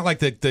guy. It's not like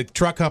the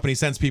truck company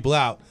sends people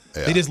out.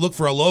 Yeah. They just look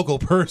for a local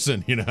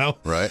person,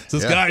 Right. So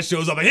this guy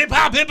shows up like hip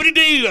hop, hippity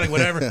doo, like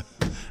whatever.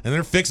 And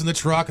they're fixing the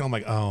truck, and I'm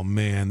like, oh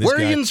man, this where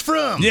guy. are you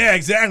from? Yeah,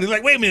 exactly.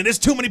 Like, wait a minute, there's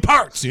too many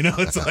parts.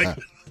 It's like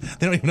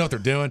they don't even know what they're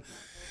doing.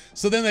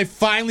 So then they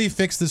finally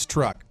fix this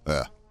truck.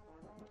 Yeah.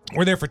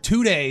 We're there for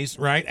 2 days,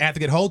 right? I have to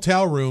get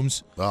hotel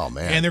rooms. Oh,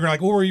 man. And they're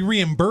like, well, we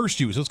reimburse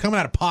you. So it's coming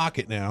out of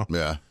pocket now.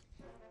 Yeah.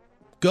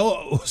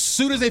 Go as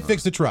soon as they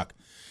fix the truck.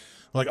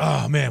 We're like,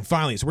 oh, man,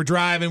 finally. So we're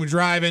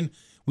driving.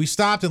 We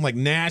stopped in like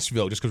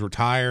Nashville just because we're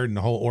tired and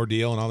the whole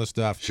ordeal and all this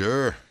stuff.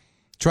 Sure.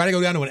 Try to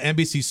go down to an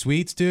Embassy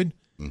Suites, dude.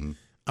 Mm-hmm.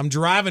 I'm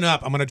driving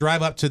up. I'm going to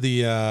drive up to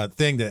the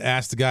thing to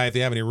ask the guy if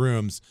they have any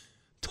rooms.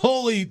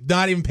 Totally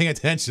not even paying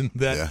attention.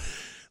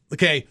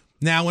 Okay,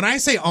 now when I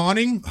say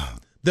awning,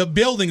 the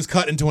building's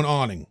cut into an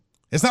awning.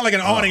 It's not like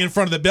an awning in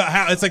front of the building.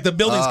 It's like the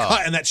building's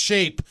cut in that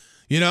shape,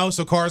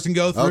 so cars can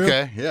go through.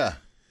 Okay, yeah.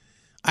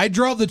 I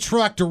drove the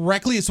truck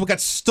directly, so it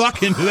got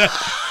stuck into that.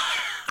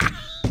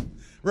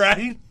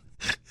 Right?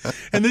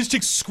 And this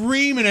chick's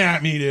screaming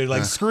at me, dude.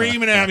 Like,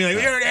 screaming at me.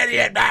 Like, you're an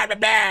idiot, blah, blah,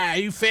 blah.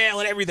 You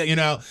fail at everything, And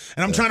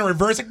I'm trying to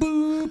reverse, like,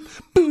 boop,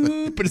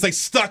 boop. But it's, like,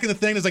 stuck in the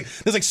thing.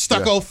 There's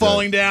stucco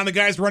falling down. The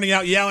guy's running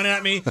out yelling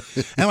at me.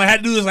 And what I had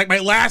to do was, like, my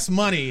last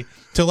money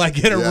to, like,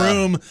 get a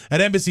room at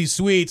Embassy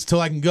Suites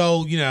till I can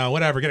go,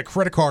 whatever, get a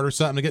credit card or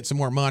something to get some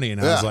more money. And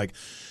I was like,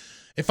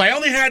 if I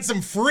only had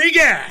some free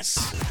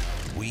gas.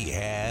 We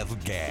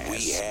have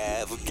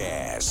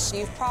gas.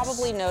 You've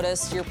probably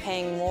noticed you're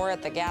paying more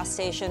at the gas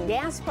station.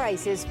 Gas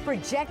prices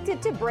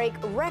projected to break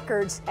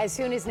records as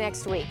soon as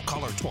next week.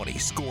 Caller 20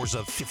 scores a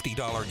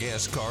 $50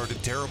 gas card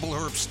at Terrible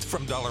Herbst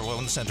from Dollar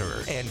Loan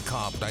Center and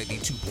Comp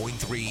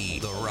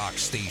 92.3, the Rock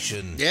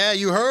Station. Yeah,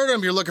 you heard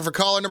him. You're looking for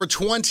caller number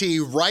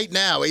 20 right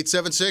now.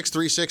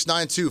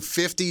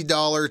 876-3692.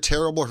 $50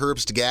 Terrible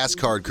Herbst gas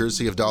card,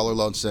 courtesy of Dollar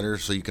Loan Center,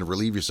 so you can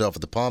relieve yourself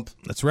at the pump.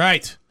 That's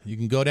right. You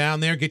can go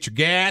down there, get your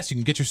gas. You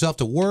can get yourself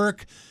to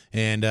work.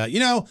 And,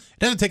 it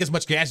doesn't take as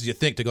much gas as you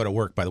think to go to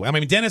work, by the way. I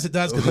mean, Dennis, it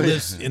does because he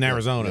lives in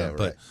Arizona. Yeah, right.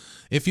 But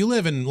if you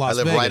live in Las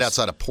Vegas. I live right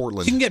outside of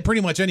Portland. You can get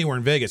pretty much anywhere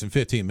in Vegas in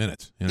 15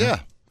 minutes. Yeah.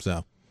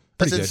 So,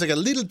 it's like a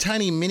little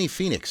tiny mini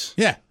Phoenix.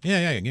 Yeah.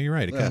 You're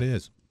right. It kind of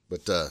is.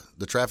 But the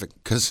traffic,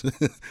 because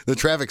the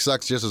traffic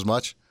sucks just as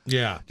much.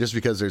 Yeah. Just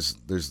because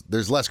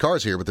there's less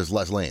cars here, but there's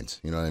less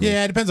lanes. You know what I mean?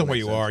 Yeah, it depends on where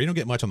you are. You don't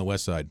get much on the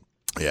west side.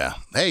 Yeah.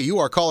 Hey, you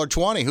are caller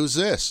 20. Who's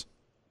this?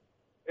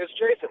 It's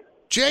Jason.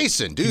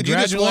 Jason, dude, you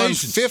just won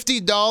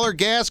 $50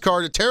 gas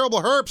card at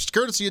Terrible Herbst,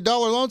 courtesy of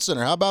Dollar Loan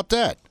Center. How about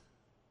that?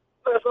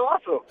 That's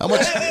awesome. How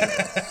much?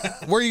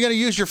 Where are you going to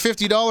use your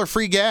 $50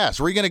 free gas?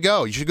 Where are you going to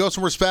go? You should go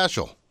somewhere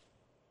special.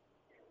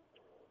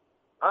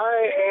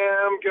 I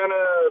am going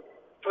to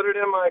put it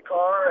in my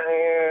car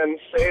and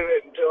save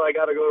it until I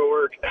got to go to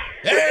work.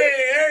 Hey,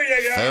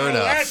 there you go. Fair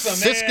enough. That's a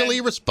man.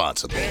 Fiscally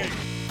responsible.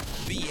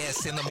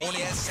 BS in the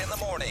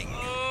morning.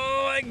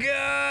 Oh, my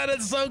God.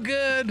 It's so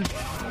good.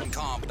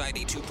 Comp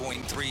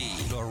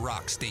 92.3, the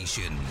Rock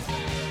Station.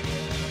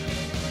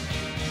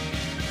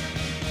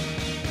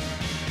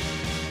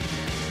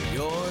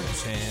 Your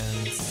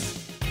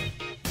chance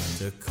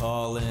to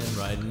call in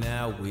right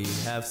now. We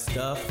have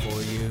stuff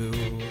for you.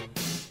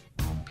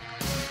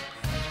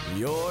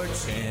 Your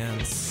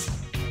chance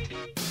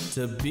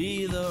to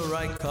be the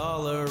right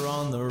caller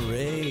on the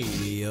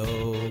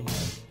radio.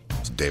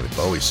 It's a David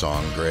Bowie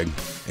song, Greg.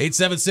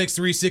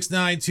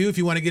 876-3692 if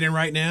you want to get in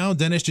right now.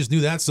 Dennis just knew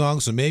that song,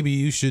 so maybe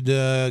you should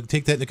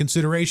take that into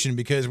consideration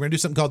because we're going to do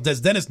something called Does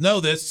Dennis Know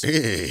This?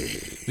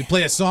 We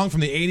play a song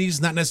from the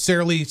 80s, not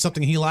necessarily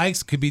something he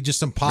likes. Could be just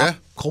some pop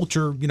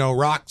culture,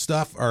 rock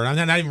stuff, or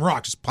not even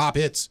rock, just pop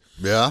hits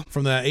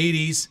from the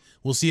 80s.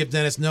 We'll see if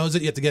Dennis knows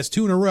it. You have to guess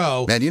 2 in a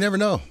row. Man, you never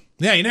know.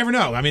 Yeah, you never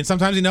know. I mean,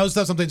 sometimes he knows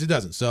stuff, sometimes he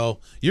doesn't. So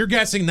you're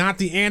guessing not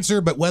the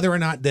answer, but whether or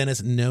not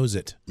Dennis knows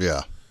it.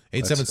 Yeah.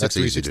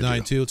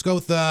 876-3692. Let's go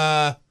with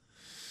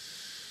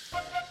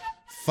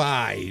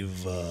 5.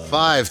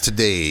 5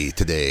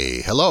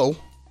 today. Hello.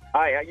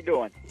 Hi, how you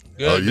doing?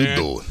 Good, how you man.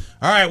 doing?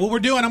 All right, what we're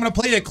doing, I'm going to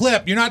play you a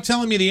clip. You're not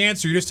telling me the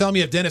answer. You're just telling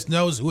me if Dennis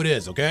knows who it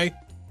is, okay?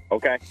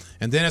 Okay.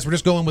 And Dennis, we're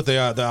just going with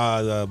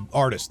the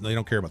artist. They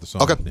don't care about the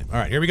song. Okay. All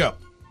right, here we go.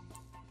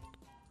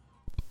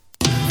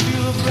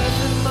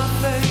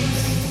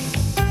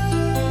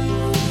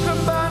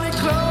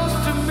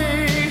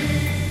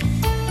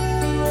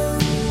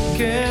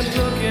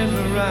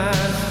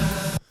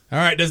 All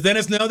right, does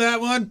Dennis know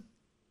that one?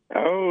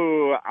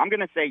 Oh, I'm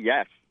going to say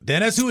yes.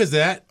 Dennis, who is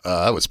that?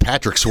 That was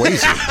Patrick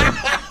Swayze.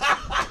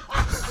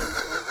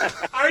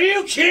 Are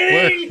you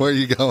kidding? Where are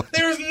you going?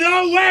 There's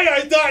no way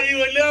I thought you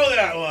would know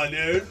that one,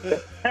 dude.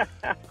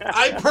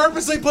 I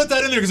purposely put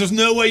that in there because there's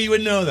no way you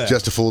would know that.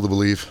 Just a fool to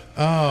believe.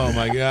 Oh,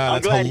 my God.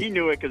 I'm glad he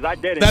knew it because I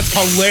didn't. That's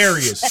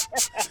hilarious.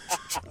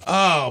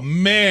 Oh,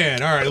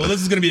 man. All right, well,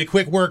 this is going to be a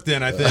quick work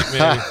then, I think,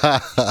 maybe.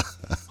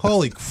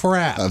 Holy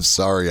crap. I'm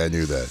sorry I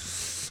knew that.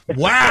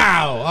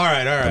 Wow. All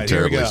right. I'm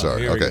terribly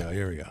sorry.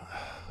 Here we go.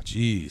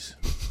 Jeez.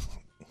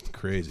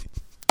 Crazy.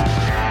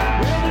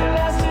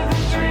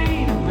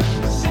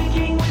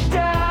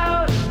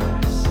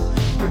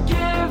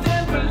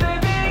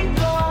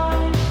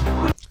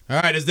 All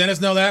right, does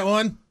Dennis know that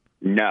one?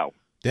 No.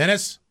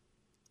 Dennis?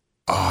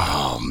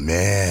 Oh,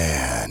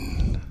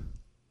 man.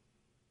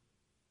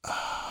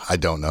 I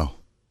don't know.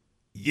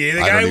 Yeah, the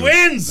guy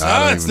wins.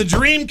 It's the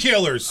Dream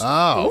Killers.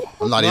 Oh,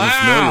 I'm not even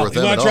familiar with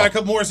them You want at to try all. a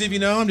couple more, see if you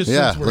know them? Just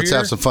Yeah, since we're let's here?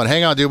 have some fun.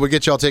 Hang on, dude. We'll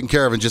get y'all taken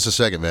care of in just a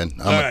second, man.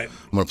 All right.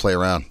 I'm going to play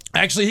around.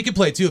 Actually, he can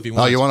play too if he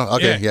wants. Oh, you want to?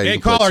 Okay, yeah. Hey, you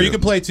can play caller, too. you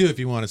can play too if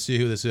you want to see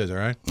who this is, all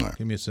right?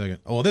 Give me a second.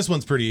 Oh, well, this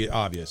one's pretty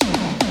obvious.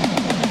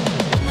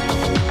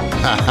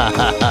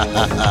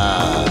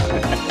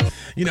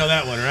 You know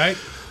that one, right?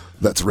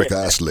 That's Rick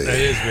Astley. That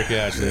is Rick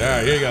Astley. All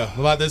right, here you go.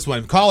 How about this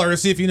one? Caller,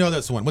 let's see if you know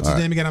this one. What's his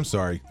name again? I'm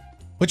sorry.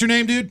 What's your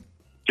name, dude?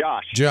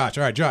 Josh. Josh.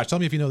 All right, Josh, tell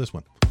me if you know this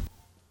one.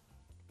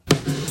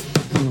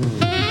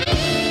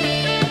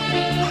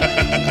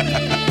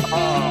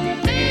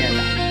 Oh, man.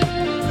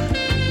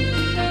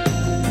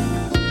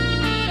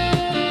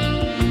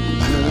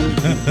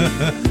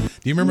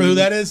 Do you remember who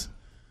that is?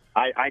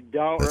 I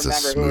don't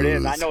remember who it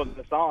is. I know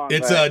the song.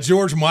 It's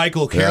George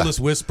Michael, Careless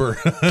Whisper.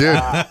 Dude,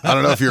 I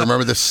don't know if you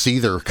remember this.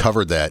 Seether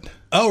covered that.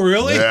 Oh,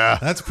 really? Yeah.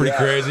 That's pretty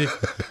crazy. All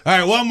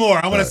right, one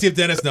more. I want to see if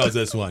Dennis knows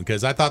this one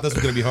because I thought this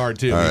was going to be hard,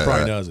 too. He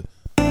probably knows it.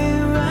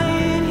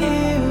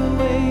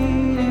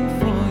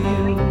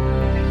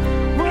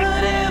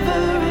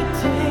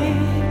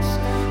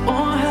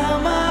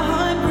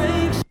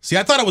 See,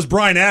 I thought it was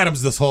Bryan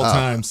Adams this whole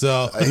time.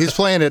 So he's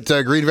playing at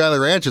Green Valley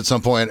Ranch at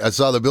some point. I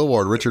saw the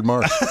billboard, Richard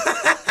Marx.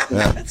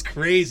 Yeah. That's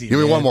crazy. Give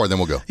me one more, then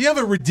we'll go. You have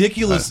a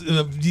ridiculous,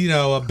 a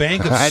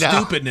bank of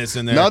stupidness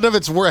in there. None of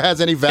it has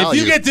any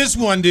value. If you get this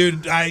one,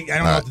 dude, I don't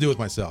know what to do with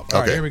myself.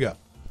 All right, here we go.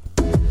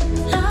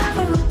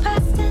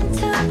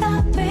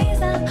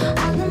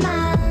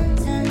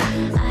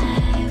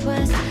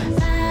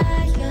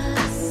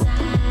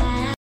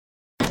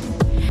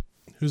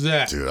 Who's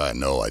that? Dude, I have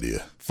no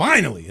idea.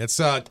 Finally, it's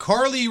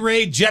Carly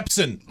Rae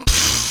Jepsen.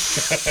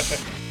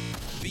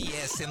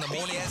 BS in the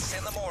morning. BS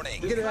in the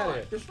morning. Get it out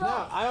of here.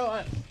 No, I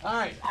don't. All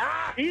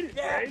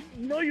right.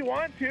 No, you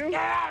want to.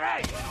 Yeah,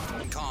 right.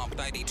 Comp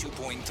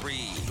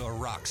 92.3, the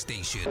Rock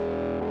Station.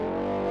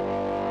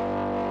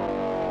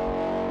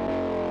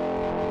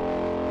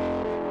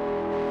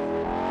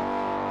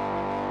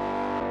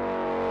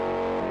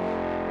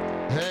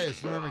 Hey,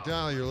 it's Norm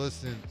McDonald. You're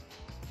listening.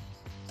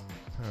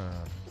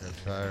 I'm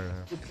tired.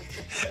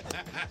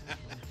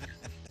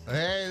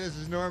 Hey, this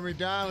is Norm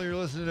McDonald. You're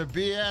listening to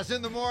BS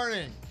in the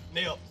morning.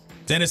 Neil.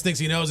 Dennis thinks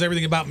he knows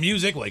everything about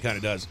music. Well, he kind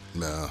of does.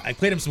 No. I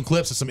played him some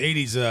clips of some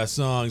 80s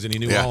songs, and he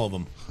knew all of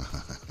them.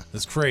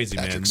 That's crazy,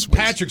 man. Swayze.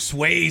 Patrick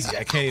Swayze.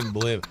 I can't even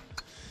believe it.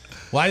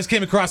 Well, I just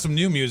came across some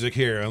new music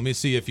here. Let me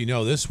see if you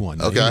know this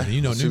one. Okay.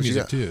 You know Let's see new what you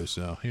music, got. too.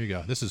 So here you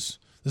go. This is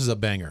a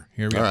banger.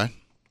 Here we go. All right.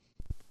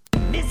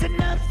 It's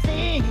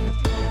nothing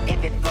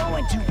if it's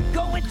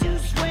going to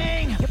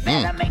swing. You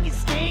better make it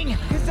sting,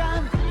 cause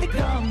I'm the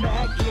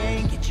comeback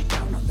king. Get you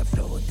down on the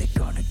floor, they're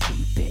gonna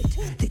keep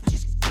it. They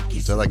just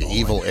Is that like an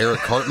evil Eric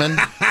Cartman?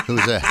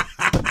 Who's that?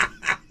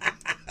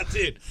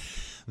 Dude,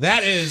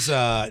 that is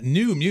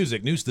new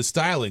music, the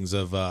stylings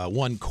of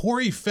one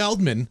Corey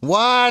Feldman.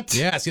 What?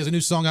 Yes, he has a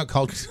new song out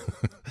called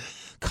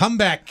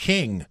Comeback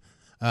King.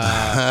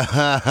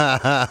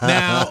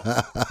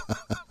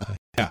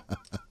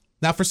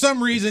 Now, for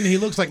some reason, he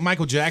looks like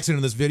Michael Jackson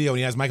in this video, and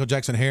he has Michael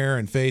Jackson hair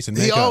and face and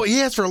makeup. He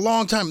has for a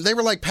long time. They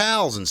were like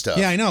pals and stuff.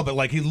 Yeah, I know, but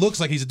like he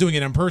looks like he's doing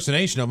an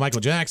impersonation of Michael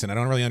Jackson. I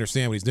don't really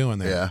understand what he's doing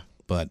there. Yeah.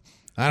 But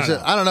I don't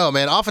know. I don't know,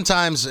 man.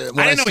 Oftentimes, when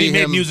I didn't know see he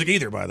made him music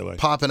either, by the way.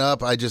 popping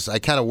up, I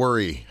kind of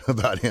worry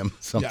about him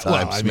sometimes, Yeah,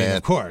 well, I mean, man.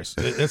 of course.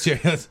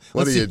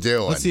 What are you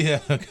doing? Let's see.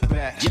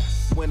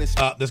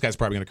 This guy's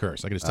probably going to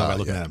curse. I can just tell by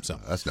looking at him. So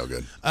that's no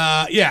good.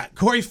 Yeah,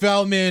 Corey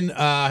Feldman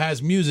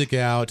has music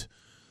out.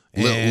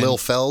 Lil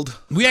Feld.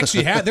 We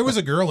actually had. There was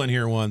a girl in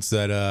here once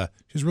that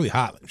she was really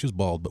hot. She was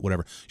bald, but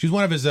whatever. She was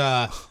one of his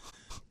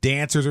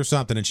dancers or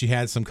something, and she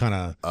had some kind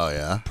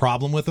of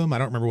problem with him. I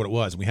don't remember what it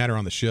was. We had her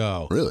on the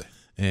show. Really?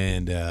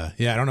 And I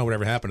don't know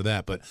whatever happened to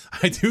that, but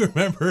I do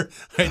remember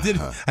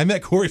I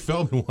met Corey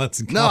Feldman once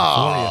in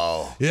California.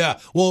 No. Yeah.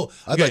 Well,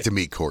 I'd like to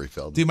meet Corey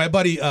Feldman. Dude, my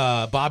buddy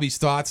Bobby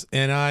Stotts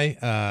and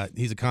I,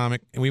 he's a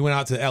comic, and we went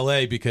out to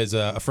L.A. because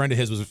a friend of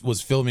his was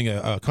filming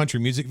a country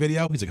music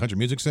video. He's a country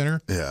music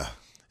center. Yeah.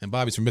 And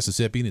Bobby's from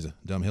Mississippi, and he's a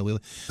dumb hillbilly.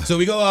 So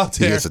we go out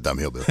there. He is a dumb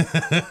hillbilly.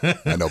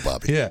 I know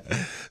Bobby. Yeah.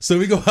 So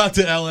we go out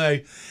to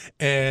L.A.,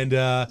 and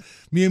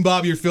me and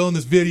Bobby are filming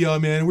this video,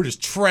 man. We're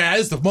just trash.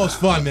 It's the most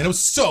fun, man. It was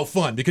so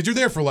fun because you're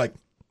there for like,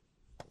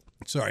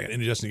 sorry, I'm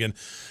indigesting again.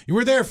 You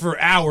were there for an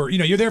hour. You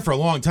know, you're there for a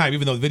long time,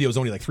 even though the video is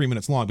only like 3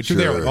 minutes long, but you're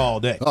there like all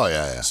day. Oh,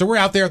 yeah. So we're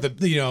out there at at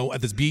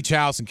this beach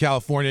house in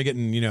California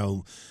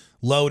getting,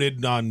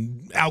 loaded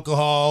on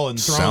alcohol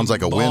and throwing Sounds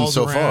like a win balls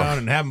so around far.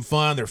 and having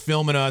fun. They're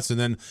filming us, and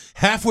then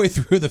halfway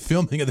through the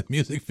filming of the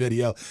music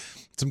video,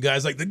 some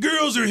guys like, the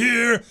girls are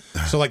here.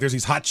 So like there's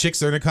these hot chicks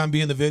that are gonna come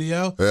be in the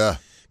video. Yeah.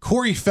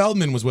 Corey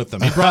Feldman was with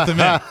them. He brought them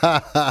in.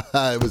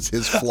 It was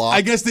his flock.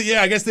 I guess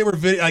they were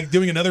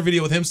doing another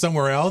video with him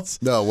somewhere else.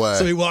 No way.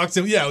 So he walks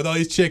in, with all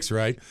these chicks,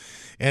 right?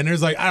 And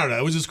there's like, I don't know,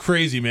 it was just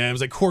crazy, man. It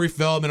was like Corey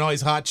Feldman, all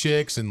these hot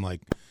chicks, and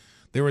like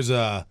there was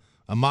I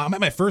met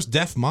my first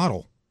deaf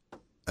model.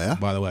 Yeah.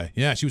 By the way,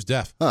 yeah, she was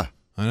deaf. Huh.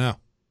 I know.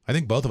 I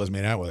think both of us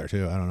made out with her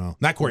too. I don't know.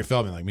 Not Corey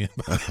Feldman, like me.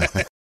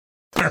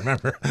 I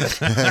remember.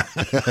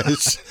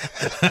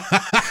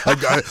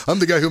 I'm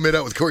the guy who made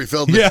out with Corey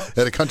Feldman at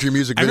a country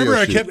music video.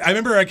 I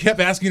remember I kept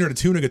asking her to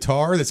tune a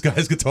guitar. This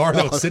guy's guitar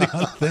that was sitting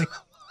on the thing.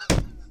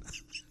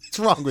 What's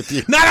wrong with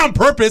you? Not on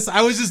purpose.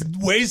 I was just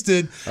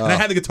wasted, and I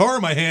had the guitar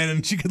in my hand,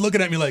 and she kept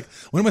looking at me like,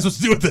 "What am I supposed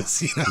to do with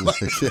this?"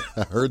 Yeah,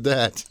 I heard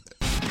that.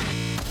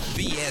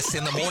 BS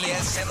in the morning.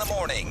 BS in the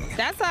morning.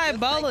 That's how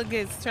Ebola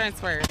gets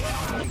transferred.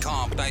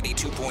 Comp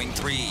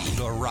 92.3,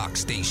 the Rock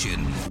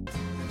Station.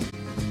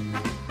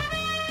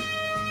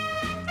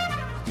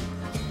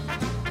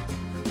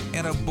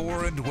 An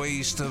abhorrent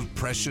waste of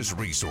precious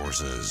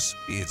resources.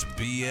 It's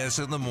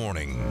BS in the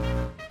morning.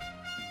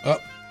 Oh,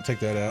 take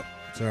that out.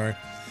 Sorry.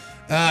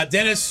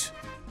 Dennis,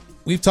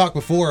 we've talked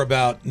before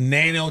about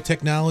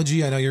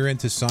nanotechnology. I know you're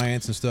into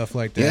science and stuff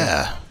like that.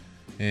 Yeah.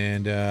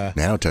 And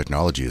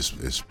nanotechnology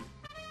is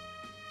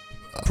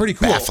pretty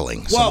cool.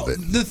 Baffling. Well, some of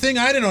it. the thing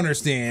I didn't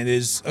understand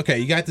is, okay,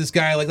 you got this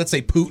guy, like, let's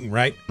say Putin,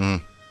 right?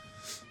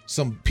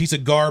 Some piece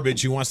of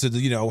garbage who wants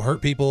to,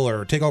 hurt people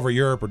or take over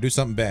Europe or do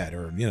something bad,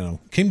 or,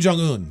 Kim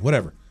Jong-un,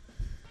 whatever.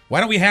 Why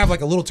don't we have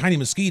like a little tiny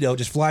mosquito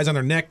just flies on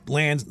their neck,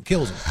 lands, and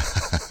kills them?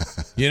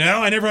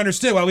 I never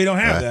understood why we don't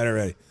have that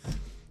already.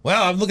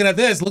 Well, I'm looking at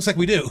this. It looks like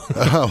we do.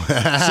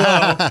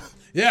 So,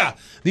 yeah,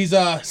 these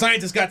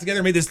scientists got together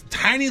and made this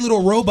tiny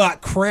little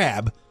robot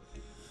crab.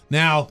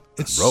 Now,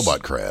 it's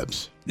robot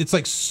crabs. It's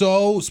like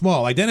so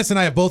small. Like Dennis and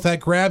I have both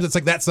had crabs. It's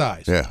like that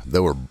size. Yeah, they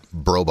were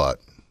brobot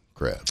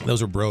crabs.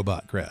 Those were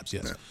brobot crabs,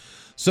 yes. Yeah.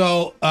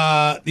 So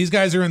these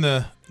guys are in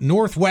the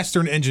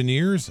Northwestern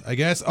Engineers, I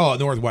guess. Oh,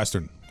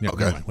 Northwestern. Yeah,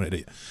 okay. Never mind. What did I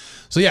do?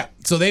 So, yeah.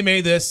 So they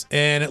made this,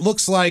 and it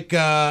looks like,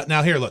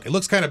 now here, look. It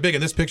looks kind of big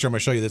in this picture. I'm going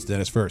to show you this,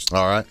 Dennis, first.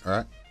 All right.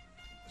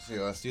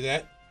 Let's do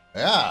that.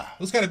 Yeah. It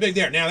looks kind of big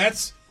there. Now,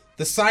 that's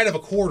the side of a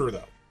quarter,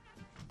 though.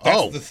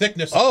 That's the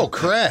thickness. Oh,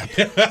 crap.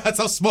 That's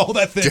how small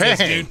that thing is,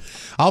 dude.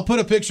 I'll put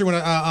a picture on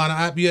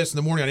BS in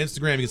the morning on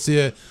Instagram. You can see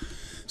it.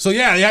 So,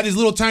 yeah, they had these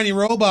little tiny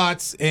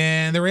robots,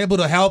 and they're able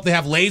to help. They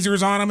have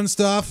lasers on them and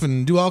stuff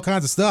and do all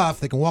kinds of stuff.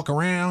 They can walk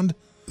around.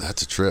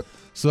 That's a trip.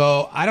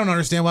 So, I don't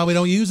understand why we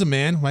don't use them,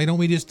 man. Why don't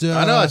we just...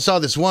 I know. I saw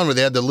this one where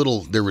they had there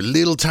were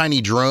little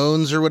tiny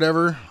drones or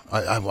whatever.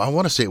 I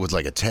want to say it was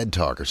like a TED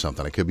Talk or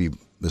something. I could be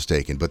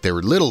mistaken. But they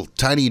were little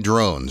tiny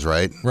drones,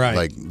 right? Right.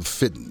 Like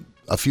fit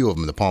a few of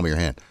them in the palm of your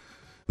hand.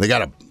 They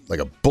got a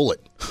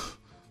bullet.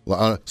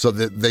 So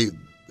they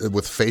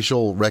with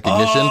facial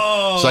recognition.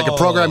 So I could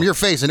program your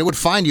face and it would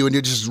find you and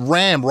it just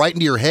ram right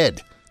into your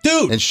head.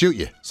 Dude. And shoot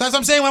you. So that's what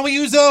I'm saying. Why don't we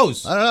use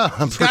those? I don't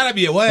know. There's got to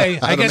be a way.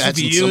 I guess if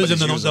you use them,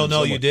 then they'll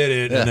know you did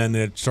it. Yeah. And then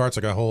it starts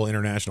like a whole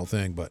international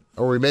thing. But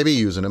or we may be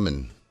using them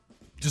and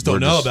just don't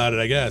know about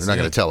it, I guess. They're not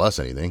going to tell us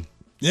anything.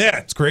 Yeah,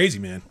 it's crazy,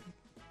 man.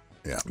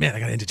 Yeah. Man, I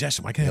got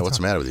indigestion. Why can't I what's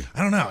the matter with you?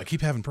 I don't know. I keep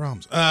having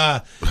problems.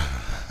 I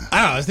don't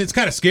know. It's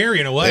kind of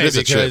scary in a way it is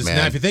because a trip, man.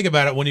 now if you think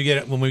about it, when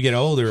we get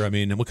older, I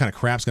mean, what kind of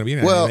crap's going to be in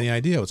it? I don't have any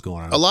idea what's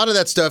going on. A lot of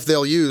that stuff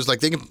they'll use,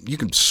 like you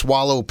can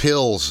swallow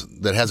pills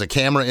that has a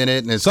camera in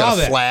it and it's got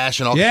a flash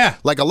and all. Yeah.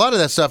 Like a lot of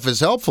that stuff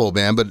is helpful,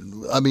 man. But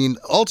I mean,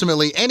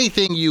 ultimately,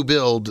 anything you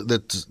build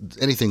that's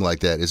anything like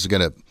that is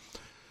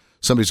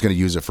somebody's going to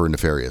use it for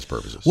nefarious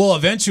purposes. Well,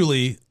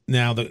 eventually,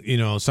 now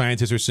the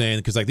scientists are saying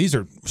because like these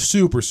are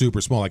super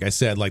super small. Like I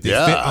said, like they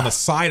fit on the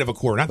side of a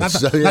quarter, not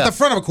the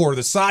front of a quarter,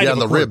 the side of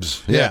a quarter. Yeah, on the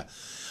ribs.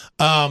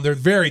 Yeah. They're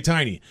very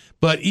tiny.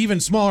 But even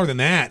smaller than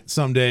that,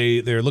 someday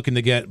they're looking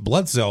to get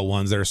blood cell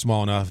ones that are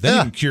small enough. Then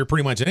you can cure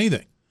pretty much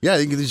anything. Yeah,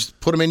 you can just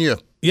put them in your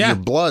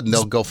blood and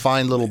they'll go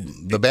find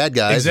the bad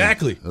guys.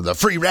 Exactly. The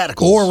free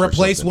radicals. Or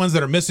replace ones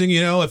that are missing,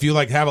 if you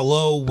like have a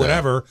low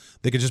whatever,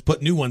 they could just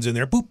put new ones in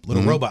there. Boop,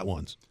 little robot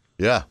ones.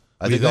 Yeah.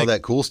 I think all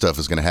that cool stuff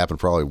is going to happen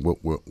probably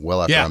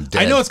well after I'm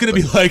dead. I know it's going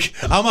to be like,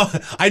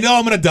 I know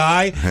I'm going to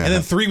die, and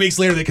then 3 weeks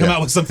later they come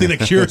out with something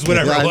that cures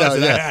whatever it was.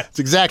 It's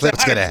exactly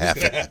what's going to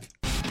happen.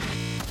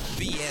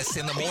 BS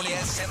in the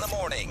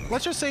morning.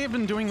 Let's just say I've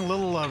been doing a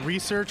little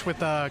research with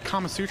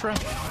Kama Sutra.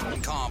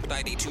 Comp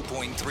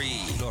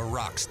 92.3, The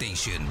Rock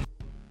Station.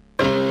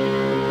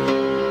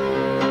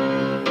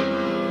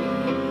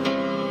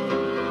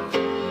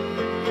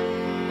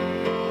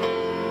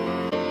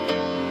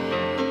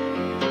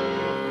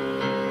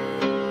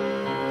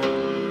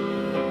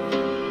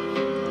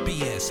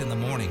 BS in the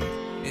morning.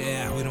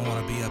 Yeah, we don't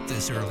want to be up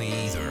this early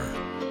either.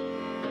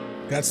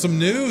 Got some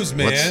news,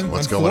 man.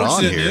 What's going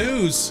on here?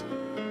 News.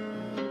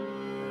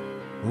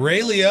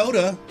 Ray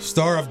Liotta,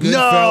 star of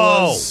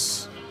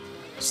Goodfellas,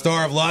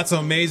 star of lots of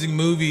amazing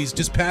movies,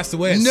 just passed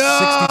away at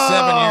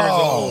 67 years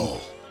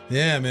old.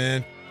 Yeah,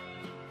 man.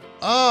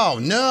 Oh,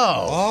 no.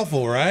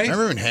 Awful, right?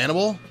 Remember in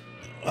Hannibal?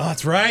 Oh,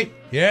 that's right.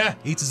 Yeah,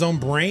 eats his own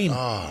brain.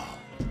 Oh.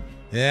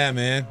 Yeah,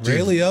 man. Ray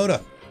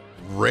Liotta.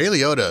 Ray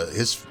Liotta,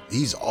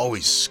 he's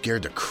always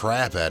scared the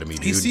crap out of me,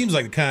 dude. He seems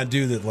like the kind of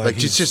dude that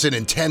like it's just an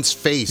intense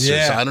face.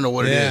 Yeah, I don't know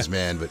what it is,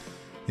 man, but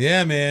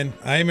yeah, man.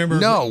 I remember.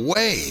 No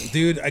way,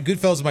 dude.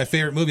 Goodfellas is my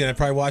favorite movie, and I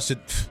probably watched it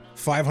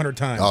 500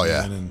 times. Oh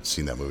yeah,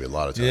 seen that movie a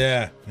lot of times.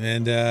 Yeah,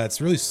 and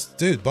it's really,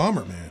 dude,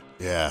 bummer, man.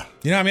 Yeah,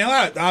 I mean, a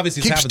lot.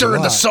 Obviously, keep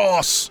stirring the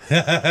sauce.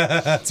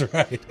 That's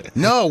right.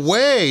 No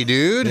way,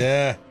 dude.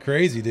 Yeah,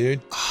 crazy, dude.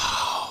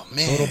 Oh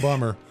man, total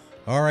bummer.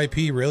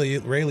 R.I.P. Ray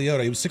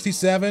Liotta. He was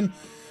 67.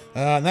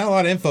 Not a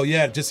lot of info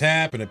yet. It just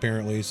happened,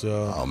 apparently.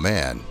 So. Oh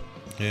man.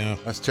 Yeah.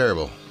 That's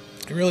terrible.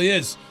 It really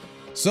is.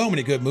 So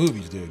many good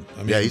movies, dude. I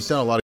mean, yeah, he's done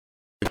a lot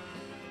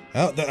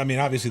of. I mean,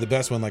 obviously the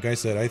best one, like I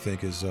said, I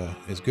think is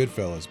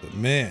Goodfellas. But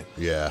man.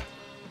 Yeah.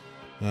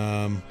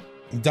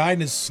 Died in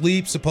his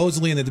sleep,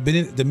 supposedly in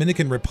the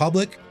Dominican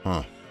Republic.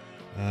 Huh.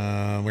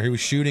 Where he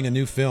was shooting a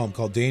new film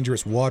called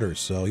Dangerous Waters.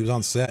 So he was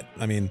on set.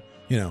 I mean,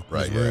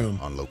 right, his room.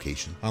 On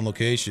location. On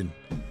location.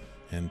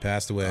 And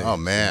passed away. Oh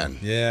man.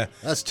 Yeah.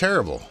 That's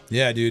terrible.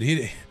 Yeah,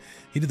 dude.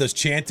 He did those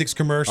Chantix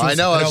commercials. I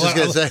know. I was just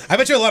gonna say. I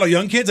bet you a lot of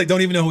young kids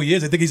don't even know who he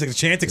is. I think he's like a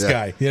Chantix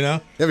guy. You know?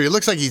 Yeah, but he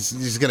looks like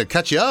he's gonna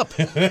cut you up.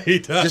 He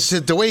does.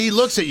 Just the way he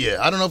looks at you.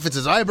 I don't know if it's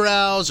his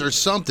eyebrows or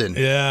something.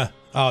 Yeah.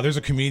 Oh, there's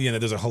a comedian that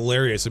does a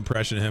hilarious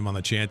impression of him on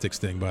the Chantix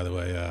thing. By the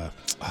way.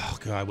 Oh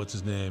God, what's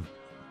his name?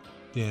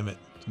 Damn it,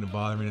 it's gonna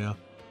bother me now.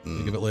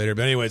 Think of it later.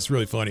 But anyway, it's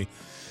really funny.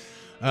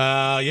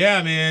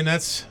 Yeah, man,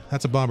 that's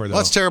a bummer though. Well,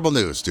 that's terrible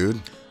news, dude.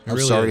 I'm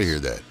really sorry is. to hear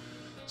that.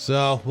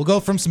 So we'll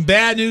go from some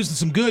bad news to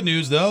some good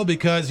news, though,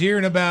 because here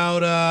in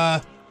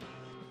about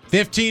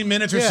 15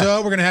 minutes or so,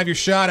 we're going to have your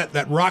shot at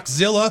that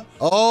Rockzilla.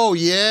 Oh,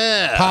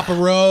 yeah. Papa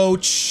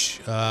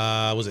Roach.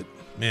 Was it?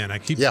 Man, I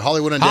keep... Yeah,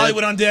 Hollywood Undead.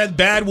 Hollywood Undead,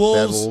 Bad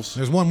Wolves. Bad Wolves.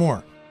 There's one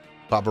more.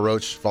 Papa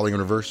Roach, Falling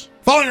in Reverse.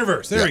 Falling in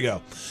Reverse. There we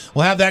go.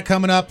 We'll have that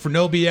coming up for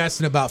No BS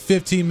in about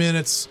 15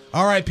 minutes.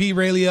 R.I.P.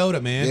 Ray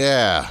Liotta, man.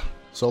 Yeah.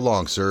 So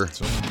long, sir.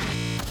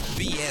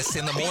 BS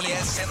in the morning.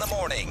 BS in the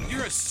morning.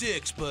 You're a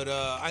 6, but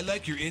I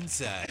like your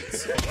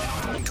insides.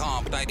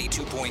 Comp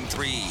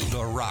 92.3,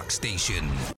 The Rock Station.